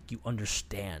 that's, like, you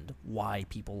understand why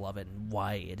people love it and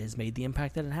why it has made the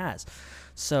impact that it has.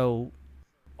 So,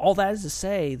 all that is to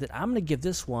say that I'm going to give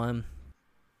this one,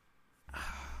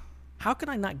 how can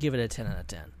I not give it a 10 out of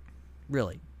 10?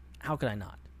 Really, how could I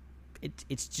not?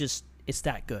 It's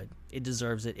that good. It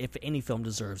deserves it. If any film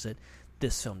deserves it,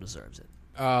 this film deserves it.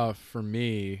 For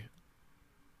me,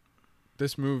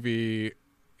 this movie,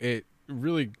 it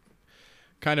really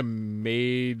kind of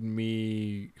made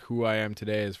me who I am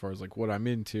today as far as, like, what I'm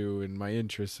into and my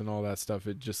interests and all that stuff.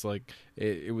 It just, like,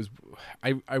 it was,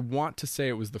 I want to say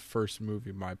it was the first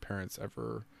movie my parents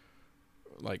ever,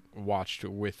 like, watched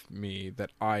with me that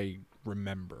I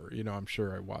remember. I'm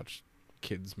sure I watched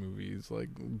kids movies like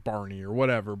Barney or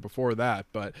whatever before that,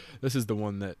 but this is the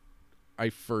one that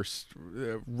I first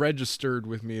registered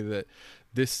with me that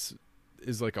this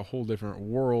is like a whole different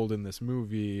world in this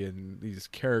movie and these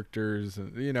characters,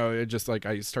 and it just, like,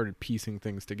 I started piecing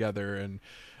things together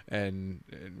and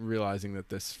realizing that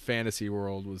this fantasy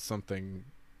world was something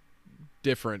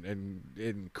different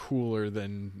and cooler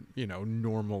than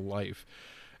normal life.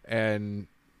 And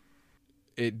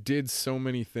it did so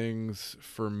many things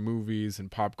for movies and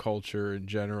pop culture in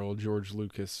general. George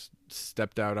Lucas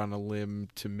stepped out on a limb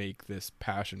to make this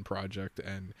passion project,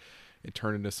 and it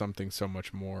turned into something so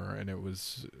much more. And it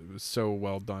was so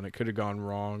well done. It could have gone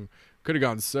wrong, could have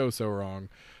gone so wrong,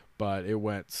 but it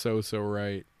went so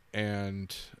right.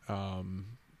 And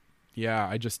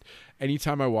I just,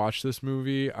 anytime I watch this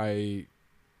movie,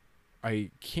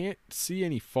 I can't see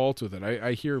any fault with it.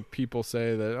 I hear people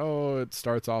say that, it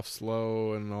starts off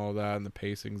slow and all that, and the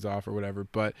pacing's off or whatever,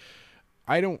 but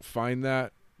I don't find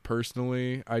that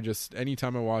personally.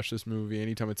 Anytime I watch this movie,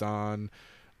 anytime it's on,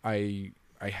 I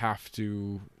have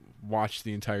to watch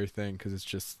the entire thing because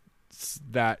it's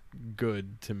that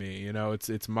good to me.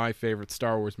 It's my favorite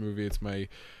Star Wars movie. It's my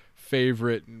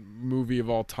favorite movie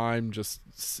of all time, just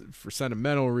for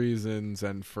sentimental reasons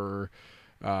and for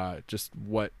just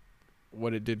what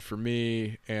it did for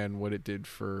me and what it did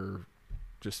for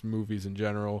just movies in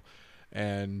general.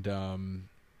 And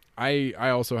I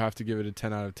also have to give it a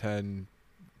 10 out of 10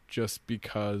 just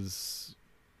because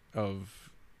of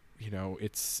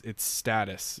its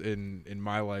status in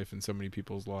my life and so many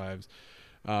people's lives.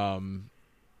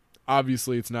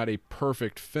 Obviously it's not a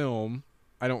perfect film.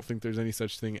 I don't think there's any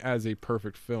such thing as a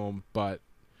perfect film, but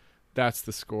that's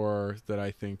the score that I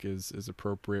think is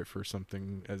appropriate for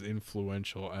something as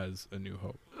influential as A New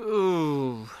Hope.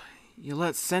 Ooh, you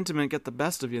let sentiment get the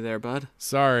best of you there, bud.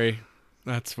 Sorry,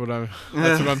 that's what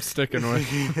I'm sticking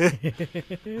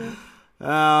with.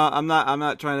 I'm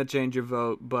not trying to change your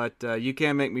vote, but you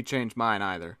can't make me change mine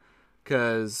either.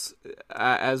 Because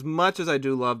as much as I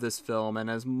do love this film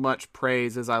and as much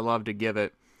praise as I love to give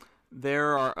it,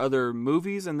 there are other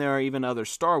movies and there are even other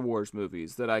Star Wars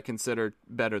movies that I consider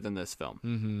better than this film.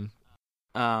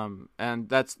 Mm-hmm. And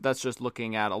that's just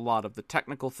looking at a lot of the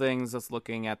technical things. That's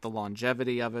looking at the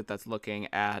longevity of it. That's looking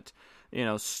at,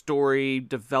 story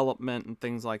development and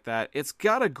things like that. It's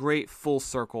got a great full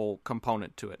circle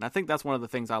component to it. And I think that's one of the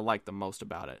things I like the most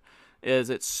about it. Is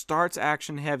it starts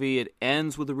action heavy. It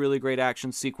ends with a really great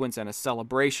action sequence and a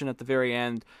celebration at the very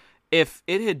end. If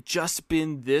it had just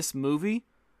been this movie,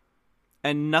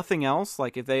 and nothing else,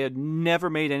 like if they had never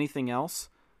made anything else,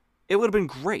 it would have been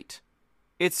great.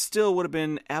 It still would have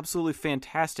been absolutely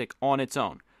fantastic on its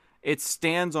own. It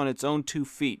stands on its own 2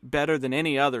 feet better than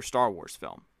any other Star Wars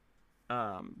film.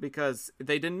 Because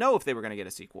they didn't know if they were going to get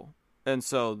a sequel. And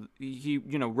so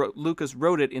Lucas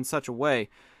wrote it in such a way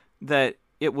that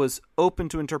it was open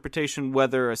to interpretation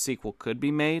whether a sequel could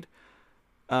be made.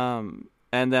 And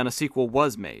then a sequel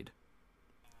was made.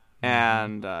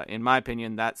 And in my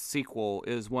opinion, that sequel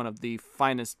is one of the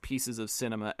finest pieces of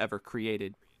cinema ever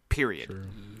created, period. True.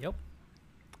 Yep.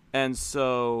 And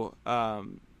so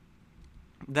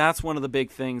that's one of the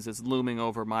big things that's looming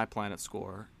over my Planet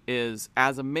Score, is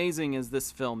as amazing as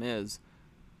this film is,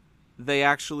 they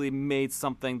actually made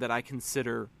something that I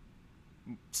consider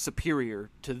superior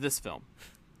to this film.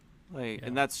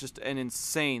 And that's just an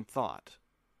insane thought.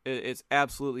 It's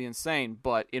absolutely insane,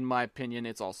 but in my opinion,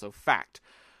 it's also fact.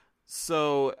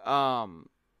 So,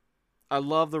 I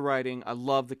love the writing. I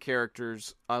love the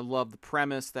characters. I love the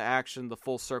premise, the action, the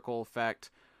full circle effect,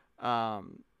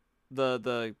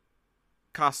 the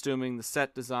costuming, the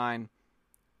set design.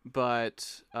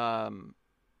 But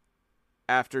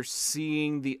after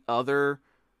seeing the other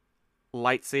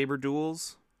lightsaber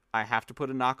duels, I have to put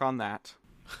a knock on that.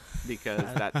 Because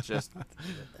that just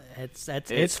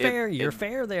it's fair. You're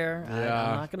fair there. Yeah.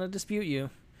 I'm not going to dispute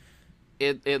you.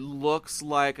 It looks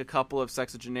like a couple of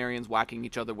sexagenarians whacking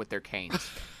each other with their canes.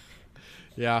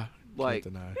 Yeah, like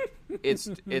can't deny.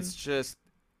 it's just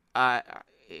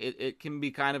it can be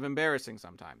kind of embarrassing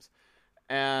sometimes.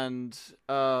 And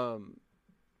as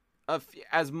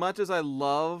much as I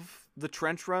love the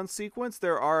trench run sequence,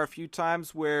 there are a few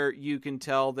times where you can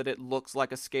tell that it looks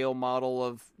like a scale model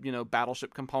of,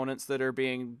 battleship components that are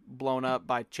being blown up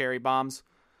by cherry bombs.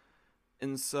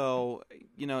 And so,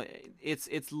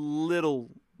 it's little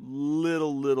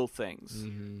things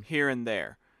here and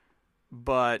there,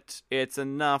 but it's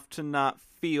enough to not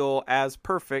feel as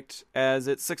perfect as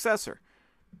its successor.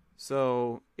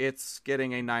 So it's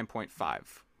getting a 9.5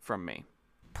 from me.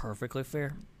 Perfectly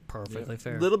fair. Perfectly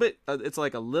fair. Little bit, it's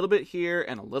like a little bit here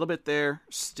and a little bit there.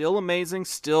 Still amazing.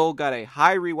 Still got a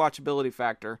high rewatchability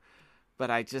factor,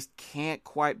 but I just can't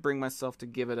quite bring myself to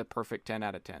give it a perfect 10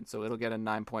 out of 10. So it'll get a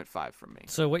 9.5 from me.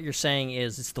 So what you're saying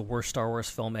is it's the worst Star Wars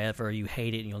film ever. You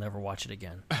hate it and you'll never watch it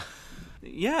again.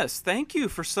 Yes, thank you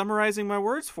for summarizing my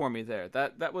words for me there.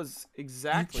 That was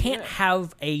exactly You can't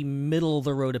have a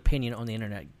middle-of-the-road opinion on the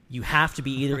internet. You have to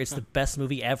be either it's the best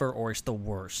movie ever or it's the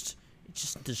worst.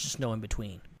 There's just no in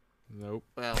between. Nope.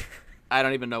 Well, I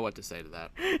don't even know what to say to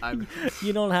that.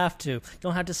 You don't have to.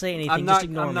 Don't have to say anything. Just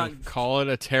ignore me. Call it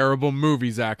a terrible movie,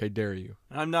 Zach. I dare you.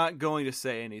 I'm not going to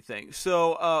say anything.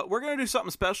 So we're going to do something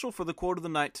special for the quote of the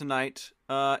night tonight.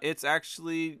 It's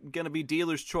actually going to be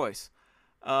dealer's choice.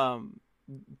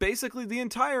 Basically, the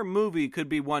entire movie could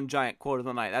be one giant quote of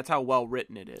the night. That's how well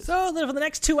written it is. So then for the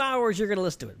next 2 hours, you're going to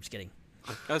listen to it. I'm just kidding.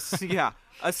 Yeah.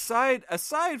 Aside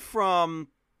from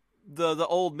the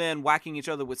old men whacking each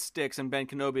other with sticks and Ben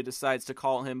Kenobi decides to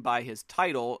call him by his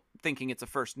title, thinking it's a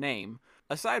first name.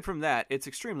 Aside from that, it's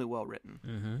extremely well written.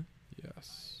 Mm-hmm.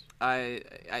 Yes.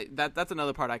 That's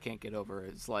another part I can't get over.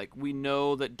 It's like, we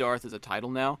know that Darth is a title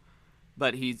now,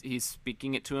 but he's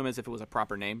speaking it to him as if it was a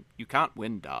proper name. You can't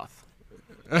win Darth.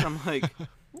 And I'm like,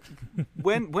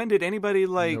 when did anybody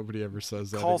nobody ever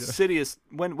says that call again. Sidious?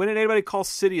 When did anybody call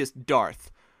Sidious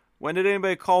Darth? When did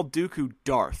anybody call Dooku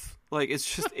Darth? Like,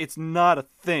 it's just, it's not a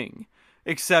thing,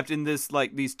 except in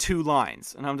these 2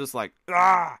 lines. And I'm just like,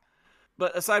 ah!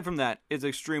 But aside from that, it's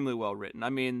extremely well written. I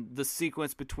mean, the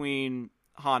sequence between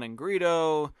Han and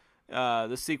Greedo,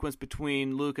 the sequence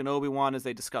between Luke and Obi-Wan as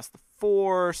they discuss the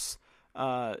Force,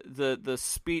 the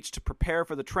speech to prepare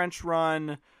for the trench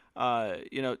run,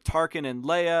 Tarkin and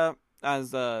Leia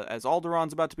as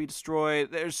Alderaan's about to be destroyed.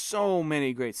 There's so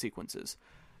many great sequences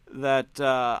that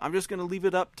I'm just going to leave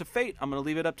it up to fate. I'm going to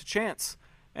leave it up to chance.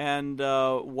 And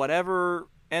whatever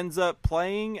ends up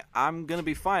playing, I'm going to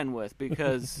be fine with,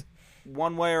 because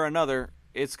one way or another,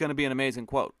 it's going to be an amazing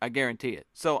quote. I guarantee it.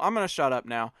 So I'm going to shut up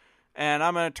now, and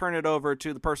I'm going to turn it over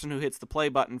to the person who hits the play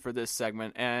button for this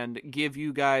segment and give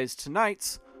you guys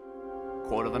tonight's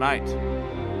quote of the night.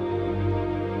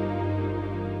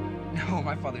 No,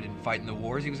 my father didn't fight in the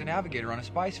wars. He was a navigator on a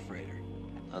spice freighter.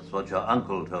 That's what your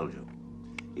uncle told you.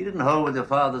 He didn't hold with your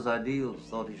father's ideals,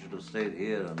 thought he should have stayed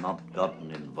here and not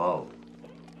gotten involved.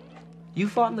 You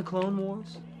fought in the Clone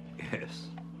Wars? Yes.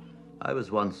 I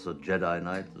was once a Jedi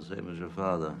Knight, the same as your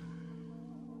father.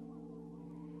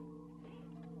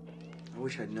 I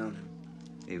wish I'd known him.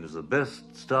 He was the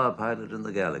best star pilot in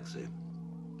the galaxy.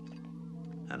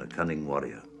 And a cunning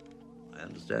warrior. I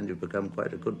understand you've become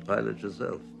quite a good pilot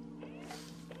yourself.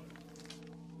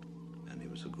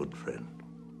 was a good friend.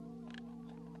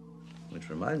 Which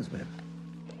reminds me,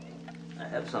 I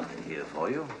have something here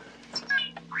for you.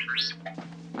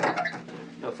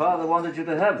 Your father wanted you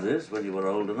to have this when you were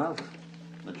old enough,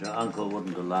 but your uncle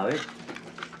wouldn't allow it.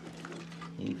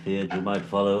 He feared you might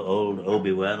follow old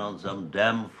Obi-Wan on some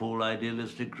damn fool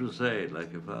idealistic crusade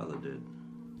like your father did.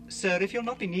 Sir, if you'll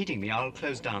not be needing me, I'll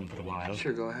close down for a while.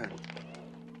 Sure, go ahead.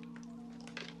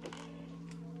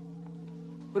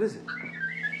 What is it?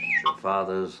 Your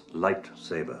father's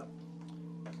lightsaber.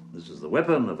 This is the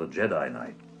weapon of a Jedi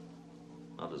Knight.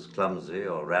 Not as clumsy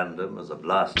or random as a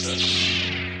blaster.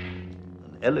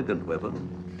 An elegant weapon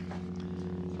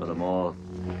for a more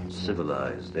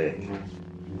civilized age.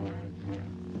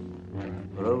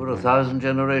 For over 1,000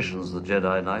 generations, the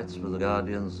Jedi Knights were the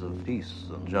guardians of peace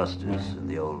and justice in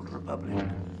the Old Republic.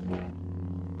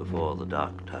 Before the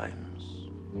Dark Times.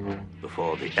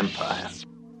 Before the Empire.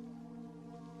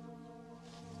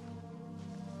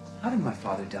 How did my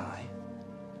father die?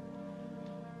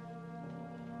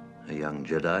 A young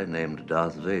Jedi named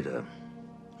Darth Vader,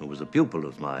 who was a pupil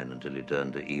of mine until he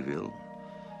turned to evil,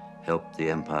 helped the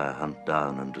Empire hunt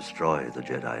down and destroy the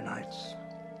Jedi Knights.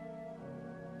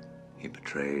 He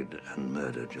betrayed and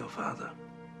murdered your father.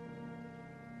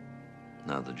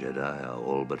 Now the Jedi are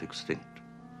all but extinct.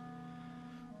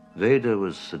 Vader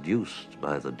was seduced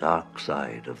by the dark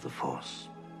side of the Force.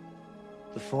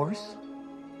 The Force?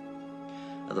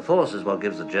 And the Force is what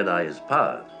gives the Jedi his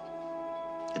power.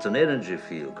 It's an energy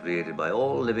field created by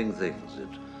all living things. It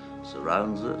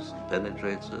surrounds us, and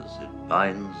penetrates us, it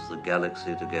binds the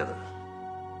galaxy together.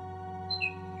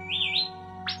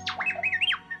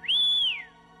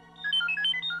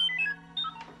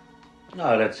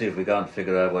 Now let's see if we can't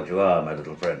figure out what you are, my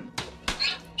little friend.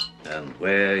 And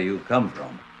where you come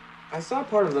from. I saw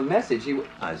part of the message.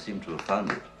 I seem to have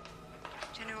found it.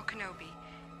 General Kenobi,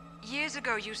 years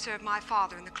ago you served my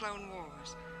father in the Clone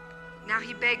Wars. Now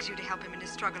he begs you to help him in his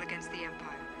struggle against the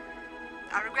Empire.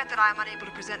 I regret that I am unable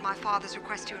to present my father's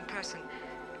request to you in person,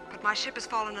 but my ship has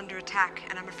fallen under attack,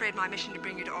 and I'm afraid my mission to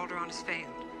bring you to Alderaan has failed.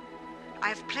 I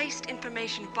have placed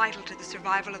information vital to the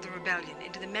survival of the rebellion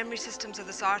into the memory systems of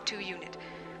this R2 unit.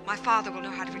 My father will know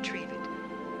how to retrieve it.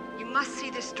 You must see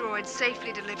this droid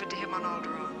safely delivered to him on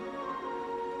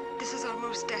Alderaan. This is our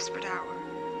most desperate hour.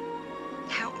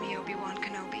 Help me, Obi-Wan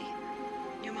Kenobi.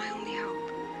 You're my only hope.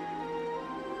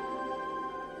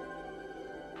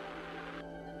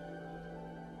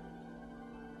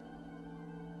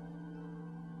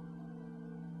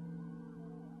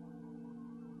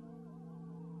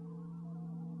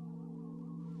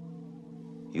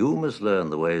 You must learn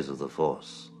the ways of the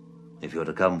Force if you're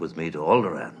to come with me to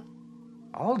Alderaan.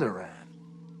 Alderaan?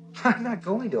 I'm not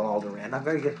going to Alderaan. I've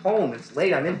got to get home. It's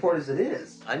late. I'm in port as it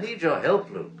is. I need your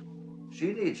help, Luke.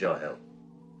 She needs your help.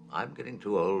 I'm getting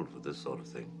too old for this sort of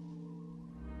thing.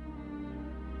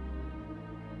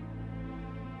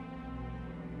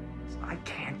 I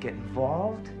can't get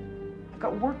involved. I've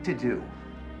got work to do.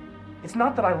 It's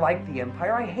not that I like the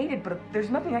Empire. I hate it, but there's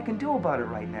nothing I can do about it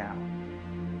right now.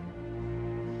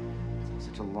 It's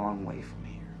such a long way from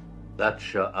here.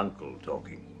 That's your uncle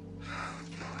talking.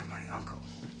 Boy, my uncle.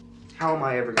 How am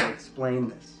I ever going to explain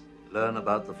this? Learn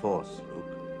about the Force, Luke.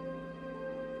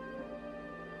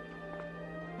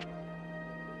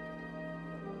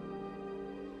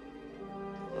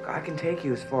 Look, I can take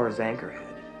you as far as Anchorhead.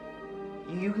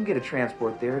 You can get a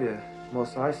transport there to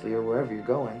Mos Eisley or wherever you're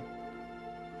going.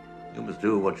 You must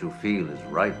do what you feel is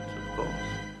right, of course.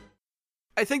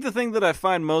 I think the thing that I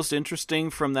find most interesting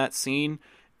from that scene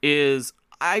is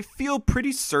I feel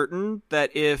pretty certain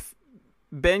that if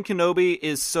Ben Kenobi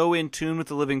is so in tune with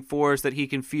the living force that he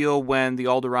can feel when the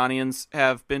Alderaanians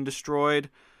have been destroyed,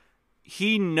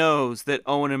 he knows that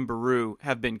Owen and Beru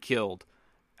have been killed.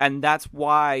 And that's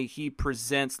why he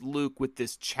presents Luke with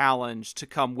this challenge to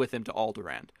come with him to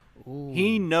Alderaan. Ooh.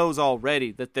 He knows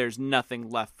already that there's nothing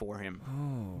left for him,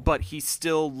 but he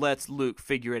still lets Luke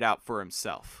figure it out for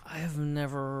himself. I have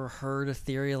never heard a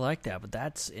theory like that, but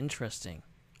that's interesting.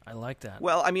 I like that.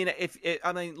 Well, I mean,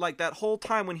 like that whole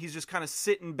time when he's just kind of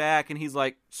sitting back and he's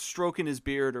like stroking his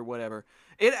beard or whatever,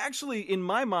 it actually, in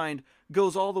my mind,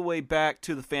 goes all the way back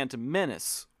to the Phantom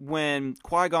Menace when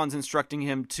Qui-Gon's instructing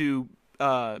him to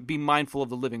be mindful of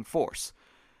the living force.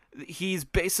 He's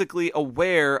basically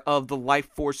aware of the life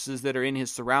forces that are in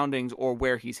his surroundings or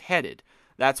where he's headed.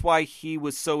 That's why he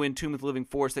was so in tune with the living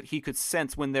force that he could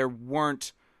sense when there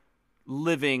weren't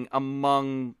living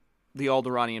among the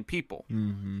Alderaanian people.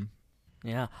 Mm-hmm.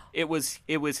 Yeah. It was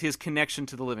his connection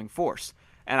to the living force.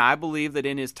 And I believe that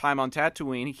in his time on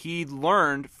Tatooine, he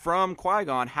learned from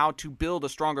Qui-Gon how to build a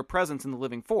stronger presence in the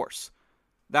living force.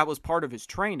 That was part of his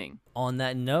training. On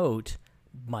that note,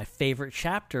 my favorite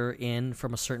chapter in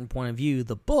From a Certain Point of View,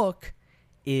 the book,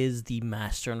 is the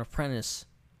Master and Apprentice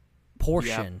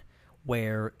portion,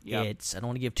 where it's, I don't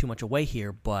want to give too much away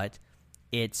here, but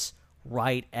it's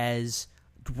right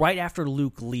after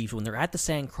Luke leaves, when they're at the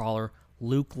Sandcrawler,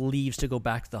 Luke leaves to go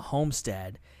back to the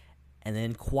homestead, and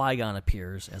then Qui-Gon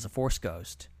appears as a Force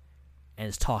ghost and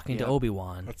is talking to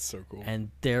Obi-Wan. That's so cool. And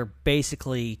they're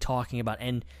basically talking about,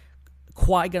 and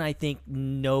Qui-Gon, I think,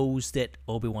 knows that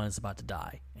Obi-Wan is about to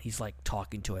die. He's like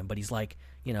talking to him, but he's like,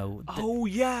 you know.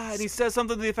 And he says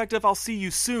something to the effect of, "I'll see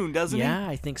you soon," doesn't he? Yeah,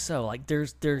 I think so. Like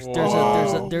there's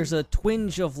a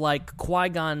twinge of like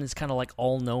Qui-Gon is kind of like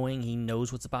all knowing. He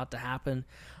knows what's about to happen.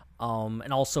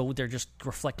 And also they're just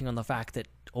reflecting on the fact that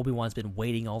Obi-Wan's been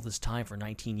waiting all this time for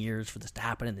 19 years for this to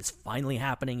happen, and it's finally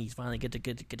happening. He's finally get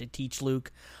to teach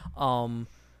Luke.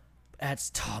 That's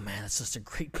just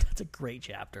that's a great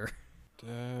chapter.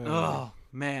 Oh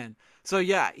man. So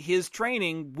yeah, his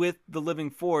training with the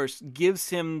Living Force gives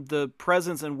him the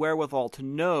presence and wherewithal to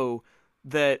know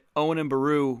that Owen and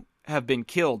Beru have been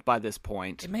killed by this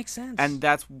point. It makes sense. And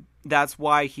that's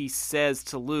why he says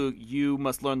to Luke, "You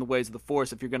must learn the ways of the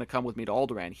Force if you're going to come with me to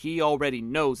Alderaan." He already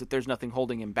knows that there's nothing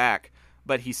holding him back,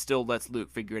 but he still lets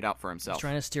Luke figure it out for himself. He's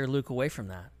trying to steer Luke away from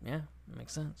that. Yeah, that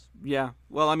makes sense. Yeah.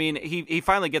 Well, I mean, he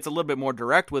finally gets a little bit more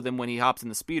direct with him when he hops in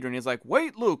the speeder, and he's like,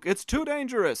 "Wait, Luke, it's too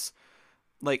dangerous."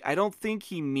 Like, I don't think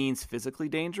he means physically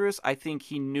dangerous. I think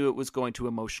he knew it was going to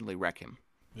emotionally wreck him.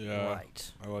 Yeah,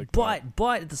 right. I like that.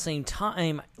 But at the same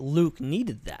time, Luke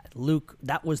needed that.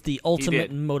 That was the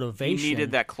ultimate motivation. He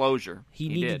needed that closure. He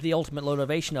needed the ultimate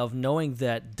motivation of knowing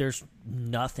that there's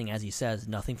nothing, as he says,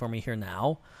 nothing for me here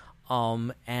now.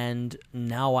 And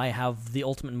now I have the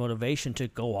ultimate motivation to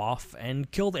go off and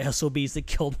kill the SOBs that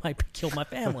killed my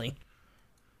family.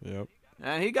 Yep.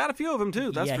 And he got a few of them,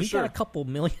 too, that's for sure. Yeah, he got a couple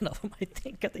million of them, I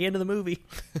think, at the end of the movie.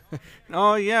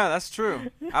 Oh, yeah, that's true.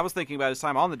 I was thinking about his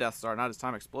time on the Death Star, not his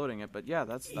time exploding it, but yeah,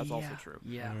 that's also true.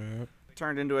 Yeah.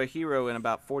 Turned into a hero in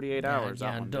about 48 hours.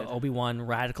 Yeah, Obi-Wan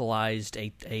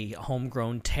radicalized a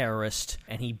homegrown terrorist,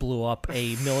 and he blew up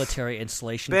a military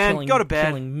installation,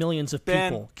 killing millions of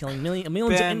people. Killing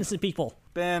millions of innocent people.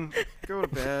 Ben, go to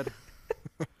bed.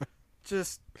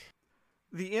 Just...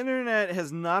 The internet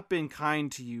has not been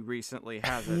kind to you recently,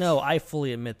 has it? No, I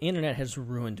fully admit the internet has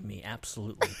ruined me.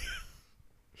 Absolutely.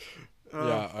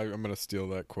 Yeah, I'm going to steal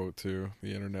that quote too.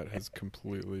 The internet has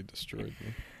completely destroyed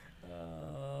me.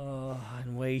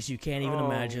 In ways you can't even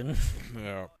imagine.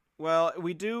 Yeah. Well,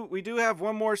 we do have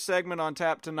one more segment on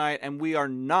tap tonight, and we are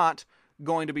not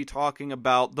going to be talking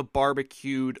about the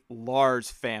barbecued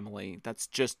Lars family. That's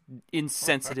just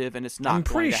insensitive, and it's not I'm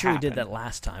pretty going to sure happen. we did that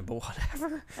last time, but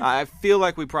whatever. I feel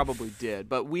like we probably did,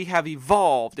 but we have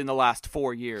evolved in the last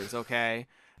 4 years, okay?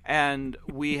 And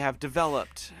we have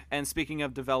developed. And speaking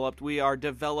of developed, we are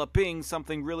developing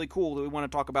something really cool that we want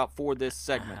to talk about for this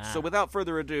segment. So without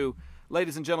further ado,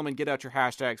 ladies and gentlemen, get out your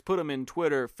hashtags. Put them in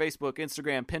Twitter, Facebook,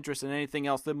 Instagram, Pinterest, and anything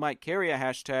else that might carry a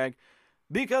hashtag.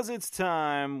 Because it's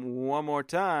time, one more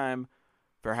time,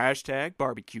 for hashtag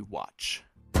barbecue watch.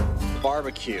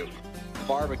 Barbecue.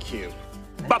 Barbecue.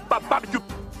 Barbecue!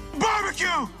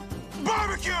 Barbecue!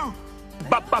 Barbecue!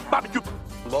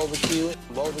 Barbecue it,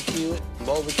 barbecue it,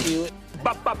 barbecue it.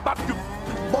 Barbecue!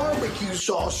 Barbecue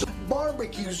sauce!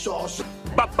 Barbecue sauce!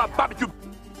 Barbecue!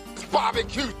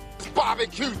 Barbecue!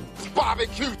 Barbecue!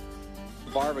 Barbecue!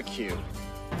 Barbecue.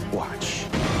 Watch.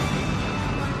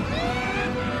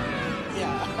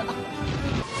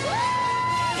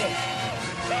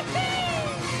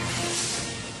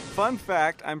 Fun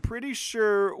fact, I'm pretty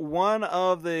sure one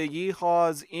of the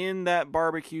yeehaws in that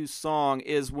barbecue song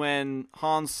is when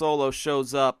Han Solo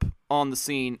shows up on the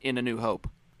scene in A New Hope.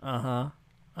 I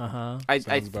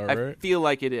feel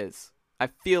like it is.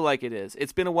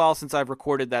 It's been a while since I've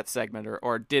recorded that segment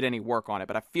or did any work on it,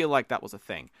 but I feel like that was a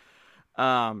thing.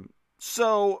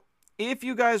 So, if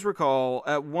you guys recall,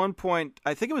 at one point,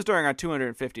 I think it was during our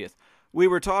 250th, we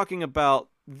were talking about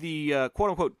the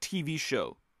quote-unquote TV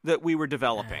show that we were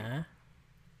developing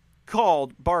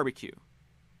called Barbecue.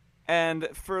 And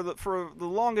for the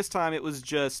longest time, it was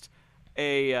just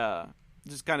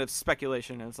just kind of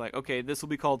speculation. It was like, okay, this will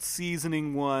be called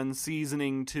Seasoning 1,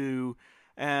 Seasoning 2.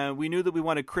 And we knew that we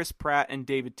wanted Chris Pratt and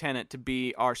David Tennant to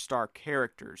be our star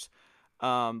characters.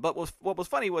 But what was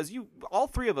funny was all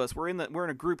three of us we're in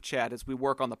a group chat as we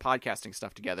work on the podcasting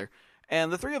stuff together,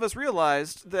 and the three of us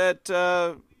realized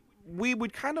that we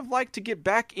would kind of like to get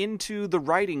back into the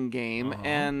writing game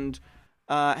and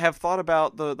have thought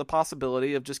about the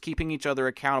possibility of just keeping each other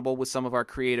accountable with some of our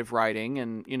creative writing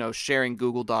and sharing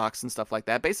Google Docs and stuff like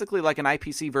that. Basically, like an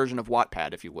IPC version of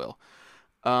Wattpad, if you will.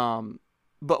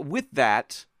 But with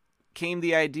that, came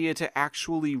the idea to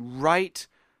actually write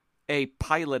a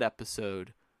pilot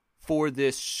episode for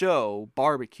this show,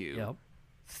 Barbecue,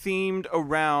 themed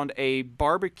around a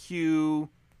barbecue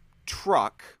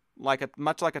truck,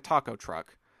 much like a taco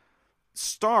truck,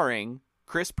 starring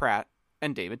Chris Pratt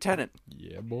and David Tennant.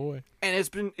 Yeah, boy. And it's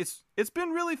been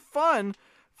really fun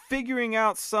figuring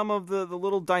out some of the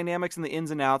little dynamics and the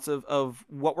ins and outs of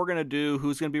what we're going to do,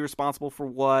 who's going to be responsible for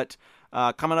what,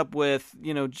 coming up with,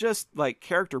 just like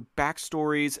character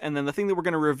backstories. And then the thing that we're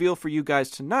going to reveal for you guys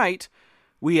tonight,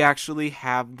 we actually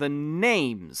have the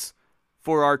names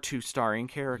for our 2 starring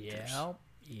characters.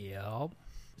 Yep.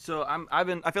 So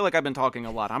I feel like I've been talking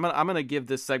a lot. I'm gonna give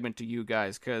this segment to you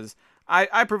guys because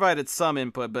I provided some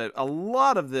input, but a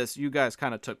lot of this you guys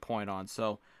kind of took point on.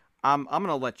 So I'm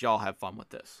gonna let y'all have fun with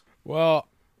this. Well,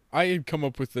 I had come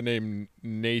up with the name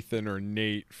Nathan or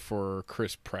Nate for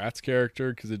Chris Pratt's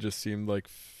character because it just seemed like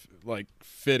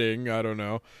fitting. I don't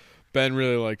know. Ben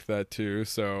really liked that too,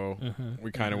 so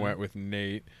we kind of went with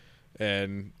Nate.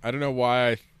 And I don't know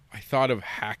why I thought of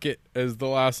Hackett as the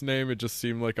last name. It just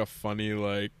seemed like a funny,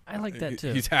 I like that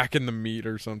too. He's hacking the meat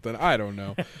or something. I don't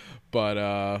know.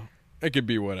 But it could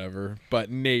be whatever. But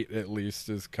Nate, at least,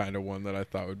 is kind of one that I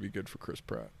thought would be good for Chris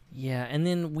Pratt. Yeah, and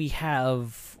then we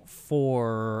have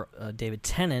for David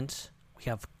Tennant, we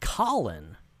have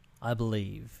Colin, I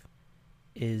believe,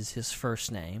 is his first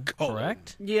name,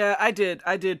 correct? Yeah, I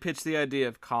did pitch the idea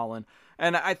of Colin.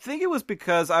 And I think it was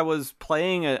because I was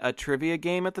playing a trivia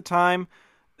game at the time,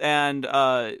 and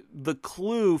the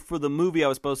clue for the movie I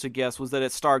was supposed to guess was that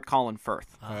it starred Colin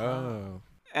Firth. Oh.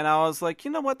 And I was like,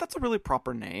 you know what, that's a really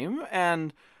proper name,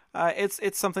 and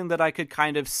it's something that I could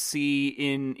kind of see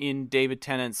in David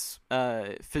Tennant's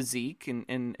physique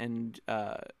and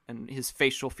his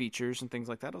facial features and things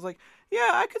like that. I was like,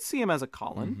 yeah, I could see him as a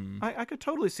Colin. I could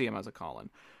totally see him as a Colin.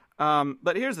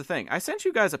 But here's the thing. I sent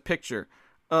you guys a picture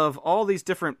of all these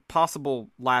different possible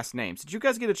last names. Did you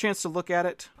guys get a chance to look at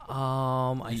it?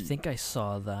 I think I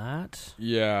saw that.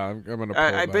 Yeah, I'm gonna pull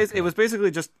it back. It was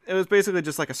basically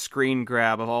just like a screen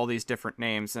grab of all these different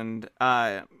names, and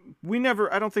I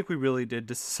don't think we really did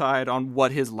decide on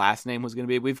what his last name was going to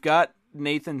be. We've got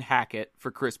Nathan Hackett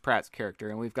for Chris Pratt's character,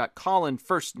 and we've got Colin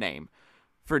first name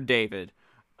for David.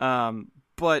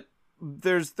 But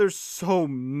there's so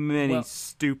many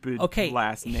stupid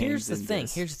last names. Here's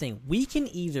the thing. We can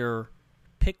either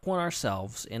pick one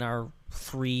ourselves in our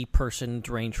 3-person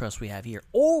brain trust we have here,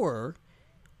 or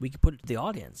we could put it to the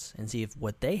audience and see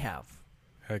what they have.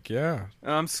 Heck yeah.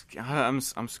 I'm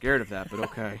scared of that, but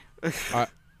okay.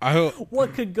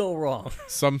 What could go wrong?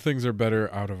 Some things are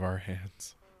better out of our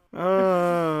hands.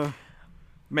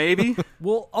 Maybe.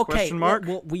 Well, okay. Question mark?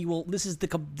 We will. This is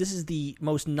the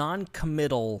most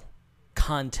non-committal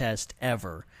contest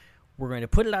ever. We're going to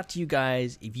put it out to you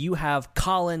guys. If you have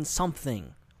Colin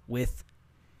something with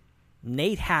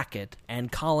Nate Hackett and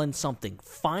Colin something,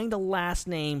 find a last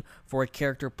name for a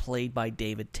character played by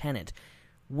David Tennant.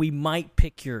 We might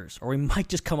pick yours, or we might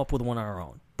just come up with one on our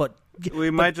own. But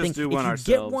we might just do one ourselves. If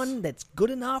you get one that's good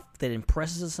enough, that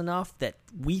impresses us enough, that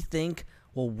we think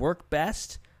will work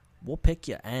best, we'll pick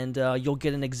you, and you'll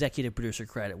get an executive producer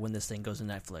credit when this thing goes to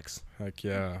Netflix. Heck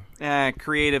yeah.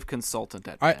 Creative consultant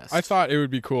at best. I thought it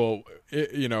would be cool,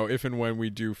 if and when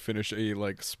we do finish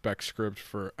a spec script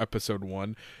for episode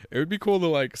 1, it would be cool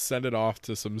to send it off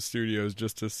to some studios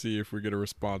just to see if we get a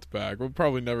response back. We'll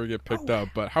probably never get picked up,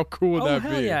 but how cool would that be?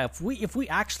 Oh hell yeah! If we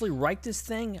actually write this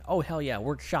thing, oh hell yeah,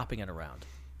 we're shopping it around.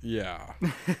 Yeah.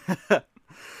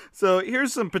 So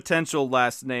here's some potential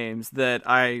last names that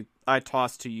I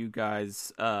tossed to you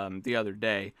guys the other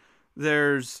day.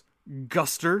 There's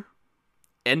Guster,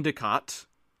 Endicott,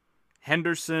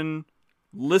 Henderson,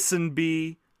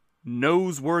 Listenbee,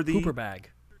 Noseworthy, Hooperbag,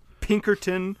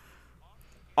 Pinkerton,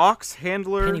 Ox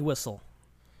Handler, Penny Whistle.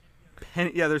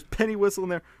 There's Penny Whistle in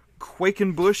there.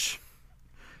 Quakenbush,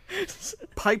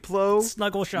 Pipelo,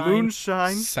 Snuggleshine,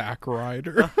 Moonshine, Sack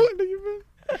Rider.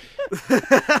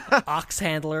 Ox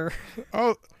Handler.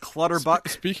 Oh, Clutterbuck.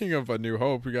 Speaking of A New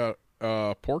Hope, we got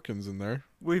Porkins in there.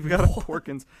 We've got a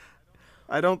Porkins.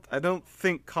 I don't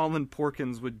think Colin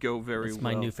Porkins would go very well. That's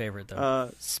my new favorite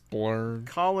though. Splurn.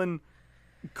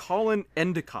 Colin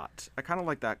Endicott. I kind of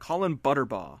like that. Colin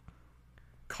Butterbaugh.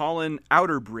 Colin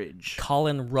Outerbridge.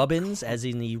 Colin Rubbins, as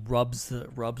in he rubs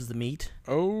the meat.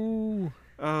 Oh,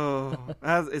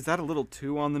 is that a little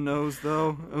too on the nose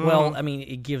though? Well, I mean,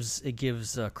 it gives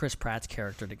Chris Pratt's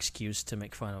character an excuse to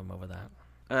make fun of him over that.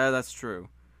 That's true.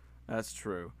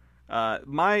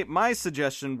 My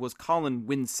suggestion was Colin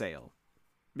Winsale,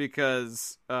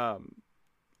 because I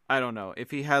don't know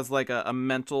if he has a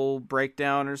mental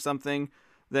breakdown or something.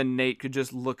 then Nate could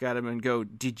just look at him and go,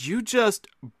 "Did you just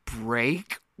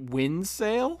break wind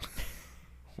sail?"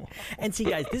 And see,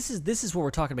 guys, this is what we're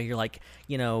talking about here. Like,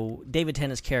 you know, David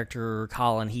Tennant's character,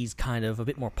 Colin, he's kind of a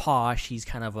bit more posh. He's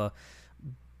kind of a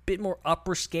bit more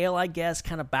upper scale, I guess,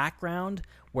 kind of background.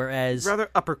 Whereas... rather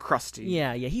upper crusty.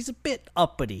 Yeah, he's a bit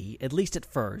uppity, at least at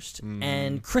first.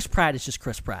 And Chris Pratt is just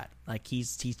Chris Pratt. Like,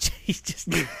 he's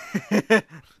just...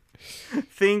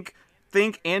 Think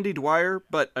Andy Dwyer,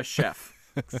 but a chef.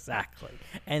 Exactly.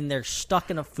 And they're stuck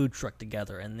in a food truck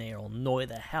together, and they'll annoy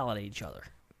the hell out of each other.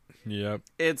 Yep.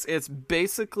 It's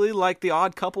basically like The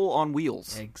Odd Couple on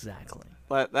wheels. Exactly.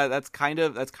 But that's kind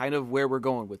of where we're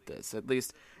going with this, at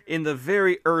least in the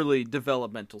very early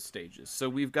developmental stages. So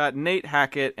we've got Nate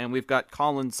Hackett and we've got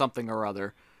Colin something or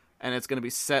other, and it's going to be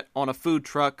set on a food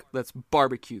truck that's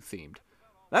barbecue themed.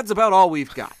 That's about all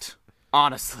we've got.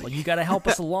 Honestly. Well, you got to help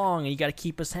us along, and you got to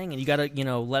keep us hanging. You got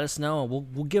to, let us know.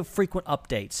 We'll give frequent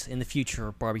updates in the future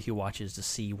of Barbecue Watches to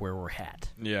see where we're at.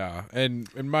 Yeah, and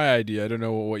my idea, I don't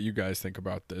know what you guys think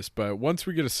about this, but once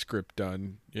we get a script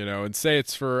done, and say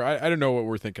it's for, I don't know what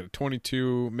we're thinking, a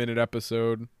 22-minute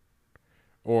episode,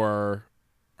 or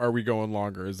are we going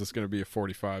longer? Is this going to be a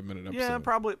 45-minute episode? Yeah,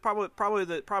 probably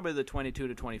the 22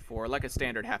 to 24, like a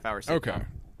standard half-hour sitcom. Okay.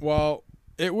 Well,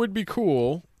 it would be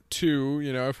cool.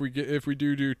 If we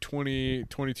do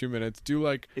 22 minutes, do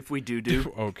like if we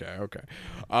do okay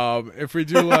if we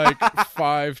do like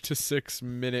 5 to 6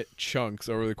 minute chunks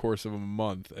over the course of a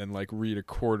month and like read a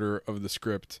quarter of the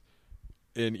script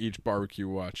in each Barbecue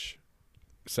Watch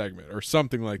segment or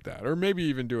something like that, or maybe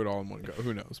even do it all in one go,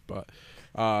 who knows, but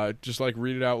just like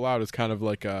read it out loud is kind of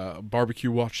like a Barbecue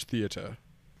Watch theater.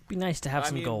 Be nice to have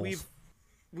some goals.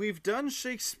 We've done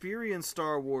Shakespearean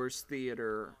Star Wars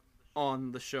theater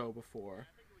on the show before,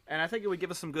 and I think it would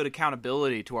give us some good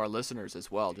accountability to our listeners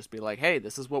as well. Just be like, hey,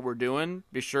 this is what we're doing.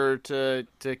 Be sure to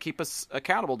keep us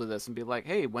accountable to this, and be like,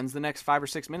 hey, when's the next 5 or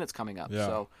 6 minutes coming up? Yeah.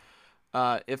 So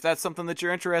if that's something that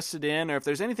you're interested in, or if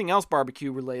there's anything else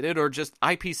barbecue related or just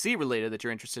IPC related that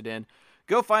you're interested in,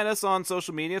 go find us on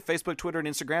social media, Facebook, Twitter, and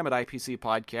Instagram at IPC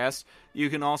Podcast. You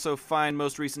can also find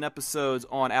most recent episodes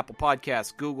on Apple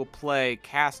Podcasts, Google Play,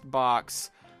 CastBox,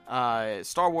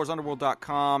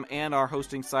 StarWarsUnderworld.com, and our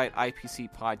hosting site,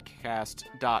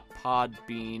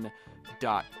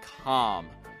 IPCPodcast.podbean.com.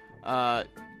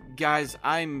 Guys,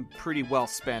 I'm pretty well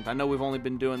spent. I know we've only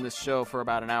been doing this show for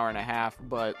about an hour and a half,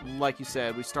 but like you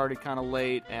said, we started kind of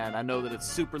late, and I know that it's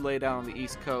super late out on the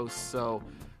East Coast, so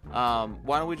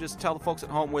why don't we just tell the folks at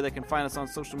home where they can find us on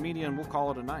social media, and we'll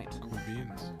call it a night. Cool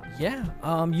beans. Yeah,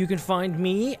 you can find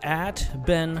me at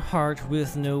Ben Hart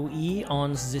with no E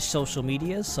on the social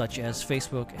medias such as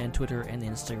Facebook and Twitter and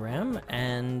Instagram,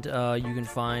 and you can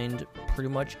find pretty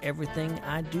much everything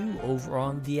I do over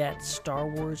on the at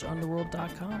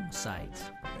StarWarsUnderworld.com site.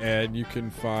 And you can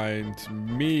find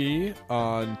me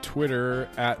on Twitter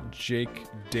at Jake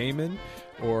Damon,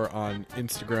 or on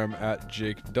Instagram at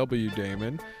Jake W.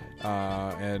 Damon.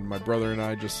 And my brother and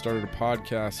I just started a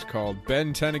podcast called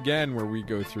Ben 10 Again, where we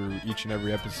go through each and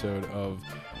every episode of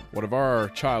one of our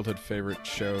childhood favorite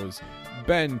shows,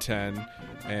 Ben 10,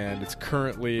 and it's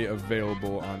currently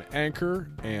available on Anchor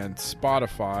and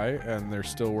Spotify, and they're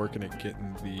still working at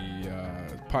getting the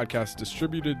podcast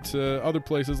distributed to other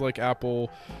places like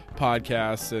Apple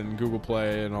Podcasts and Google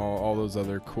Play and all those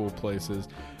other cool places.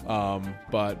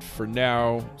 But for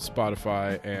now,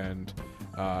 Spotify and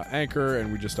Anchor,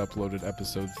 and we just uploaded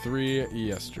episode 3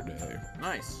 yesterday.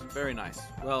 Nice, very nice.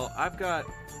 Well, I've got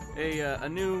a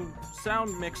new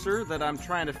sound mixer that I'm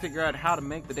trying to figure out how to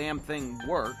make the damn thing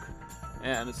work.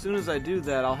 And as soon as I do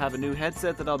that, I'll have a new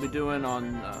headset that I'll be doing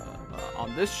on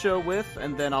this show with,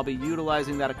 and then I'll be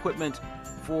utilizing that equipment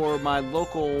for my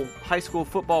local high school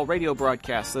football radio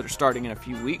broadcasts that are starting in a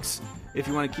few weeks. If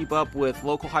you want to keep up with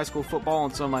local high school football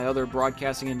and some of my other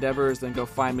broadcasting endeavors, then go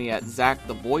find me at Zach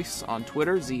the Voice on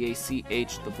Twitter,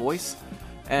 ZACH the Voice.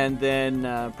 And then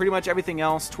pretty much everything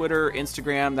else, Twitter,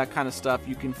 Instagram, that kind of stuff,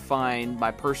 you can find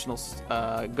my personal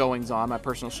goings-on, my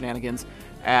personal shenanigans,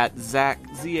 at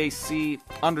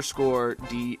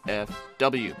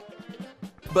ZAC_DFW.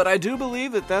 But I do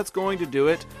believe that that's going to do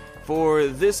it for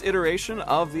this iteration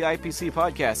of the IPC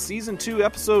podcast. Season 2,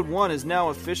 Episode 1 is now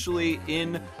officially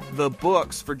in the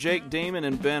books. For Jake Damon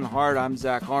and Ben Hart, I'm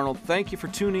Zach Arnold. Thank you for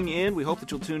tuning in. We hope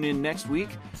that you'll tune in next week.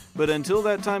 But until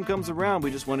that time comes around,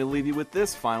 we just want to leave you with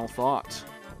this final thought.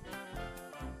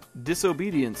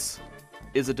 Disobedience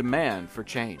is a demand for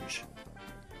change.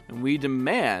 And we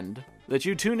demand that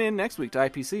you tune in next week to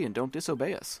IPC and don't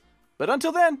disobey us. But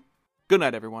until then, good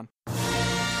night, everyone.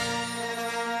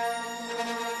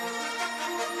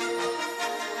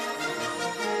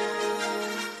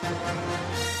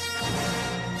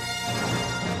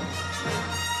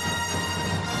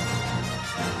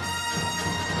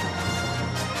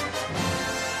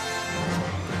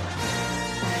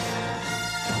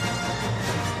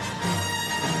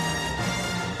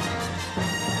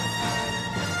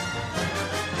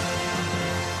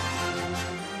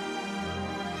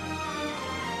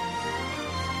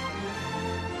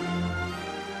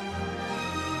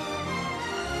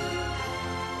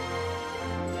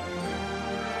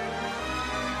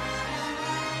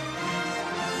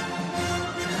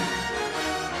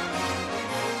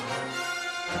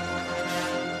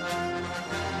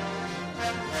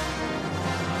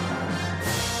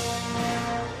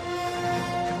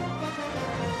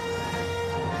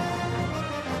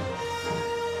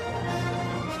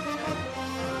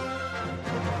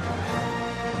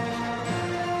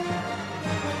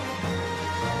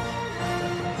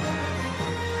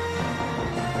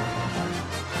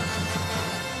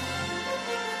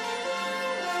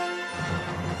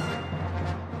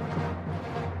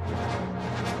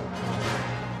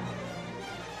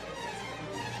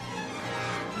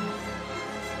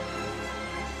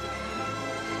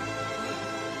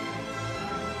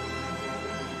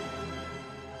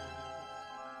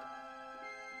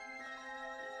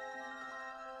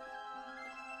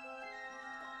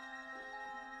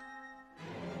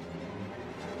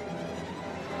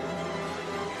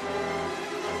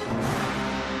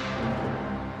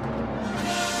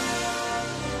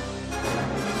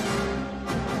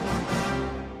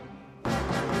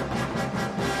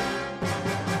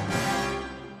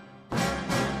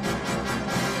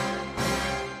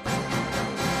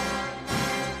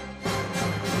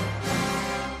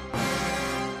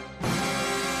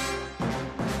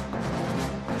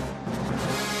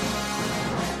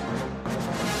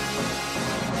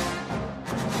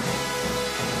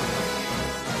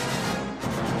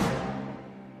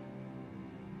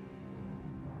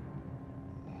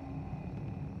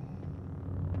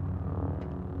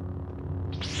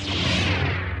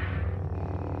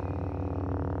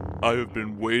 I have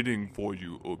been waiting for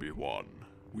you, Obi-Wan.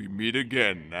 We meet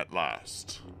again at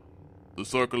last. The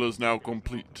circle is now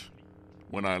complete.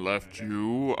 When I left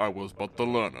you, I was but the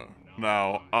learner.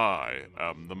 Now I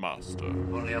am the master.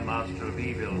 Only a master of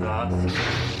evil, Darth.